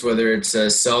names, whether it's a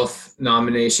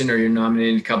self-nomination or you're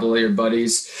nominating a couple of your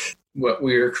buddies. What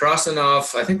we're crossing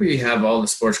off, I think we have all the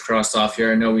sports crossed off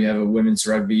here. I know we have a women's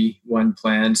rugby one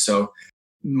planned, so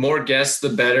more guests, the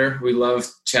better. We love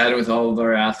chatting with all of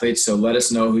our athletes. So let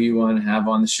us know who you want to have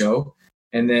on the show,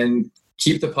 and then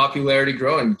keep the popularity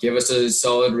growing. Give us a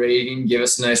solid rating. Give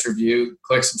us a nice review.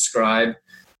 Click subscribe.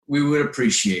 We would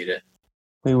appreciate it.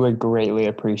 We would greatly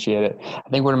appreciate it. I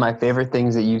think one of my favorite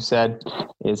things that you said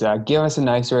is give us a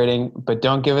nice rating, but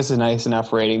don't give us a nice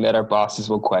enough rating that our bosses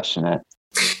will question it.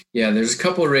 Yeah, there's a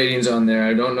couple of ratings on there.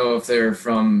 I don't know if they're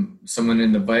from someone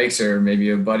in the Vikes or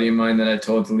maybe a buddy of mine that I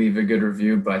told to leave a good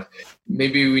review, but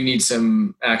maybe we need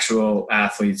some actual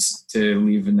athletes to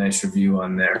leave a nice review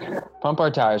on there. Pump our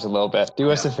tires a little bit.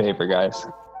 Do us a favor, guys.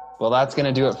 Well, that's going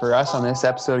to do it for us on this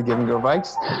episode of Give and Go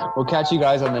Vikes. We'll catch you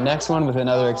guys on the next one with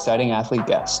another exciting athlete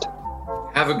guest.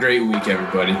 Have a great week,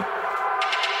 everybody.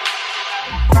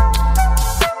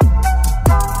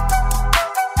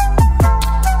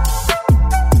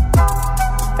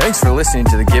 Hey, Thanks for listening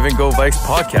to the Give and Go Vikes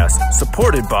podcast,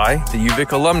 supported by the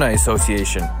UVic Alumni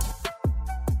Association.